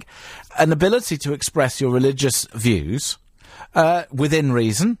 I think an ability to express your religious views within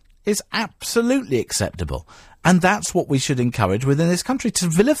reason is absolutely acceptable. And that's what we should encourage within this country, to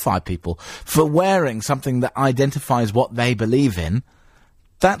vilify people for wearing something that identifies what they believe in.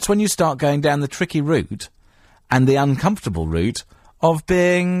 That's when you start going down the tricky route and the uncomfortable route of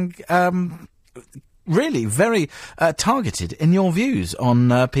being really very targeted in your views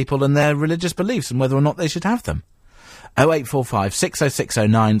on people and their religious beliefs and whether or not they should have them. 0845 606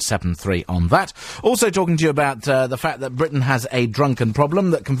 0973 on that. Also talking to you about the fact that Britain has a drunken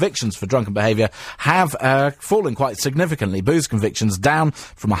problem, that convictions for drunken behaviour have fallen quite significantly. Booze convictions down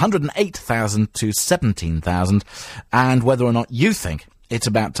from 108,000 to 17,000. And whether or not you think it's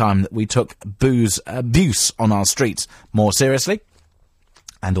about time that we took booze abuse on our streets more seriously.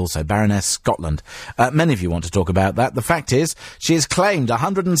 And also Baroness Scotland. Many of you want to talk about that. The fact is, she has claimed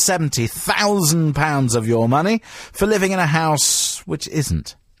 £170,000 of your money for living in a house which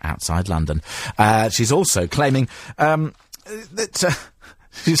isn't outside London. She's also claiming that...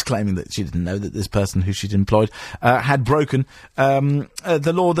 She's claiming that she didn't know that this person who she'd employed had broken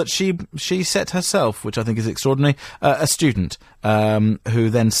the law that she set herself, which I think is extraordinary. A student who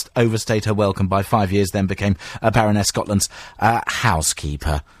then overstayed her welcome by 5 years, then became Baroness Scotland's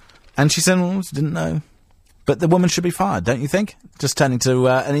housekeeper. And she said, well, she didn't know. But the woman should be fired, don't you think? Just turning to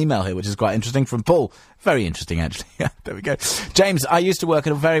an email here, which is quite interesting, from Paul. Very interesting, actually. There we go. James, I used to work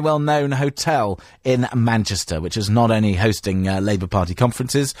at a very well-known hotel in Manchester, which is not only hosting Labour Party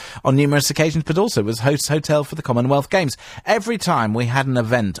conferences on numerous occasions, but also was host hotel for the Commonwealth Games. Every time we had an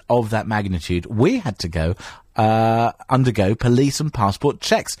event of that magnitude, we had to go undergo police and passport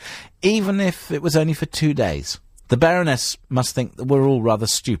checks, even if it was only for 2 days. The Baroness must think that we're all rather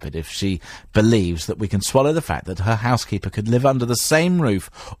stupid if she believes that we can swallow the fact that her housekeeper could live under the same roof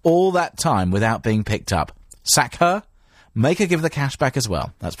all that time without being picked up. Sack her, make her give the cash back as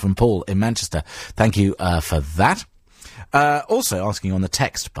well. That's from Paul in Manchester. Thank you for that. Also asking on the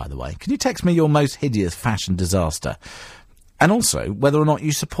text, by the way, can you text me your most hideous fashion disaster? And also whether or not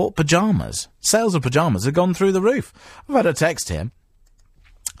you support pyjamas. Sales of pyjamas have gone through the roof. I've had a text here.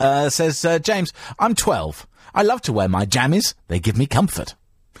 Says, James, I'm 12. I love to wear my jammies. They give me comfort.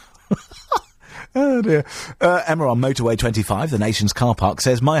 Oh, dear. Emma on Motorway 25, the nation's car park,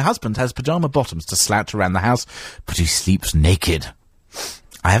 says, my husband has pyjama bottoms to slouch around the house, but he sleeps naked.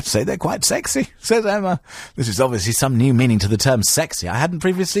 I have to say they're quite sexy, says Emma. This is obviously some new meaning to the term sexy I hadn't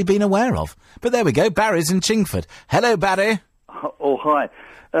previously been aware of. But there we go. Barry's in Chingford. Hello, Barry. Oh, hi.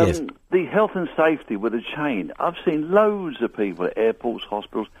 Yes. The health and safety with a chain. I've seen loads of people at airports,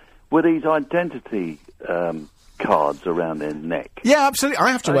 hospitals, with these identity cards around their neck. Yeah, absolutely. I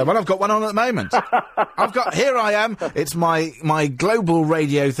have to wear one. I've got one on at the moment. Here I am. It's my global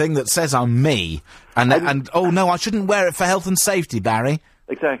radio thing that says I'm me. And oh no, I shouldn't wear it for health and safety, Barry.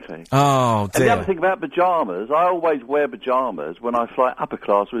 Exactly. Oh, dear. And the other thing about pyjamas, I always wear pyjamas when I fly upper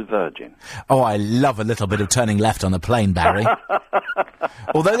class with Virgin. Oh, I love a little bit of turning left on a plane, Barry.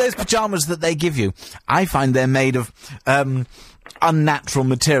 Although those pyjamas that they give you, I find they're made of unnatural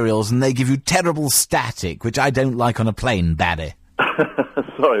materials and they give you terrible static, which I don't like on a plane, Barry.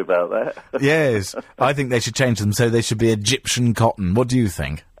 Sorry about that. Yes, I think they should change them so they should be Egyptian cotton. What do you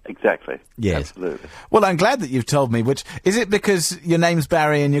think? Exactly. Yes. Absolutely. Well, I'm glad that you've told me, which... Is it because your name's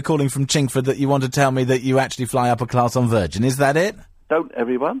Barry and you're calling from Chingford that you want to tell me that you actually fly upper class on Virgin? Is that it? Don't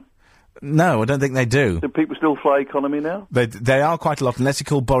everyone? No, I don't think they do. Do people still fly economy now? They are quite a lot, unless you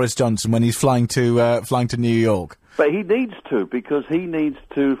call Boris Johnson when he's flying to New York. But he needs to, because he needs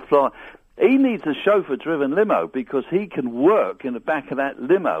to fly... He needs a chauffeur-driven limo because he can work in the back of that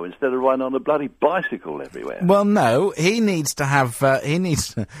limo instead of riding on a bloody bicycle everywhere. Well, no, he needs to have be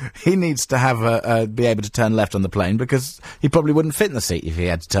able to turn left on the plane because he probably wouldn't fit in the seat if he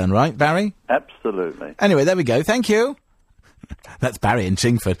had to turn right, Barry. Absolutely. Anyway, there we go. Thank you. That's Barry in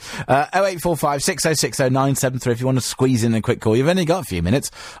Chingford. 0845 6060 973 if you want to squeeze in a quick call. You've only got a few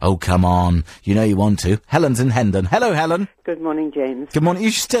minutes. Oh, come on. You know you want to. Helen's in Hendon. Hello, Helen. Good morning, James. Good morning.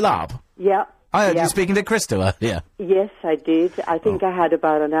 You still up? Yeah. I heard you speaking to Christo earlier. Yes, I did. I think I had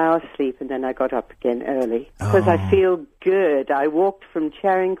about an hour's sleep and then I got up again early. Because I feel good. I walked from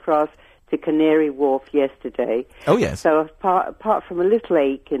Charing Cross to Canary Wharf yesterday. Oh, yes. So apart from a little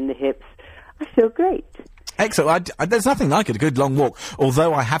ache in the hips, I feel great. Excellent. There's nothing like it, a good long walk.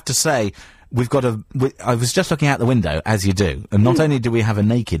 Although I have to say, I was just looking out the window, as you do, and not only do we have a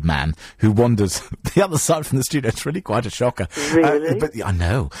naked man who wanders the other side from the studio, it's really quite a shocker. Really? I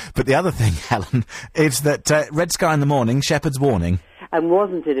know. But the other thing, Helen, is that red sky in the morning, shepherd's warning. And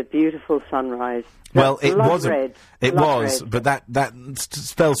wasn't it a beautiful sunrise? Well, it wasn't. Red. It was, but that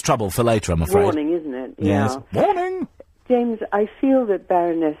spells trouble for later, I'm afraid. Warning, isn't it? Yes. Yeah. Warning! James, I feel that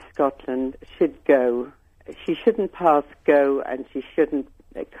Baroness Scotland should go. She shouldn't pass go, and she shouldn't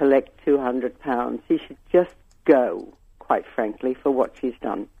collect £200. She should just go, quite frankly, for what she's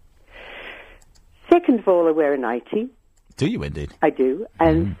done. Second of all, I wear a nightie. Do you indeed? I do.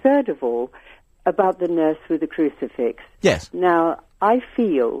 And third of all, about the nurse with the crucifix. Yes. Now, I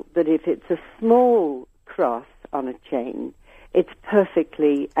feel that if it's a small cross on a chain, it's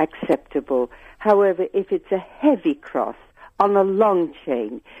perfectly acceptable. However, if it's a heavy cross on a long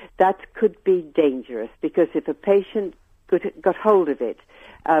chain, that could be dangerous, because if a patient got hold of it,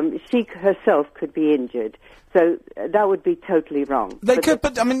 she herself could be injured. So that would be totally wrong.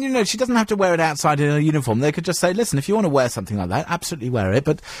 But I mean, you know, she doesn't have to wear it outside in a uniform. They could just say, listen, if you want to wear something like that, absolutely wear it,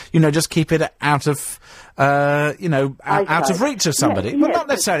 but, you know, just keep it out of, out of reach of somebody. Yes, well, yes, not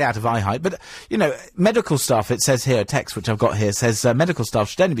necessarily out of eye height, but, you know, medical staff, it says here, a text which I've got here, says medical staff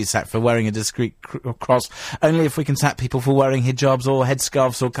should only be sacked for wearing a discreet cross, only if we can sack people for wearing hijabs or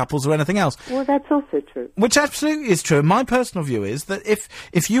headscarves or couples or anything else. Well, that's also true. Which absolutely is true. My personal view is that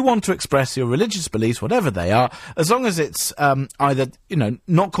if you want to express your religious beliefs, whatever they are, as long as it's either, you know,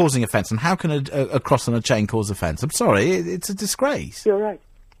 not causing offence, and how can a cross on a chain cause offence? I'm sorry, it's a disgrace. You're right.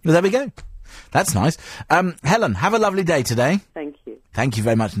 Well, there we go. That's nice. Helen, have a lovely day today. Thank you. Thank you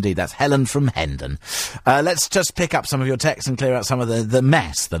very much indeed. That's Helen from Hendon. Let's just pick up some of your texts and clear out some of the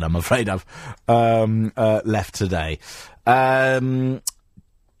mess that I'm afraid I've left today.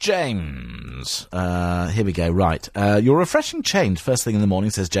 James, here we go, right. Your refreshing change first thing in the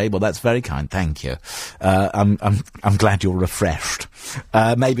morning, says Jay. Well, that's very kind, thank you. I'm glad you're refreshed.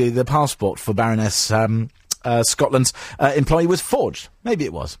 Maybe the passport for Baroness Scotland's employee was forged. Maybe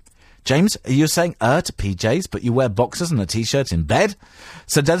it was. James, you're saying to PJs, but you wear boxers and a t-shirt in bed?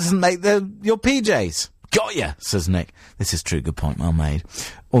 So that doesn't make your PJs. Got ya, says Nick. This is true, good point, well made.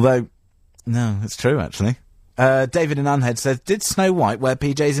 Although, no, it's true, actually. David in Unhead says, did Snow White wear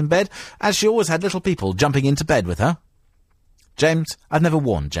PJs in bed, as she always had little people jumping into bed with her? James, I've never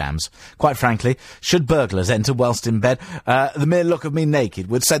worn jams. Quite frankly, should burglars enter whilst in bed, the mere look of me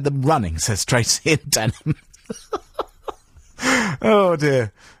naked would send them running, says Tracy in Denham. Oh,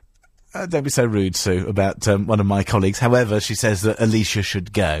 dear. Don't be so rude, Sue, about one of my colleagues. However, she says that Alicia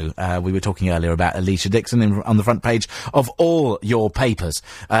should go. We were talking earlier about Alicia Dixon on the front page of all your papers,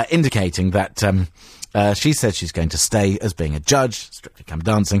 indicating that she said she's going to stay as being a judge, Strictly Come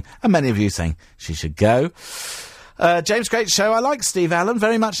Dancing, and many of you saying she should go. James, great show. I like Steve Allen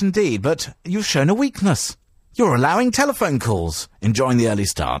very much indeed, but you've shown a weakness. You're allowing telephone calls. Enjoying the early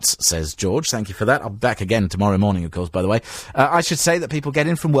starts, says George. Thank you for that. I'll be back again tomorrow morning, of course, by the way. I should say that people get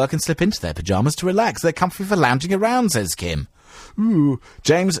in from work and slip into their pyjamas to relax. They're comfy for lounging around, says Kim. Ooh.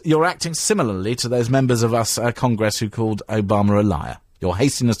 James, you're acting similarly to those members of us Congress who called Obama a liar. Your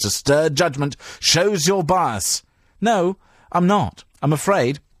hastiness to stir judgment shows your bias. No, I'm not. I'm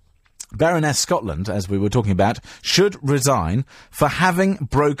afraid Baroness Scotland, as we were talking about, should resign for having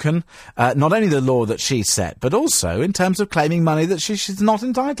broken not only the law that she set, but also in terms of claiming money that she's not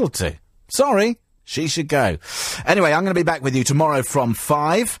entitled to. Sorry, she should go. Anyway, I'm going to be back with you tomorrow from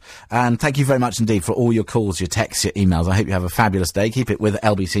 5, and thank you very much indeed for all your calls, your texts, your emails. I hope you have a fabulous day. Keep it with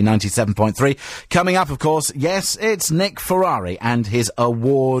LBC 97.3. Coming up, of course, yes, it's Nick Ferrari and his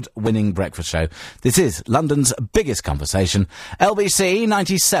award-winning breakfast show. This is London's biggest conversation, LBC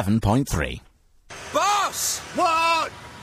 97.3. Boss! What?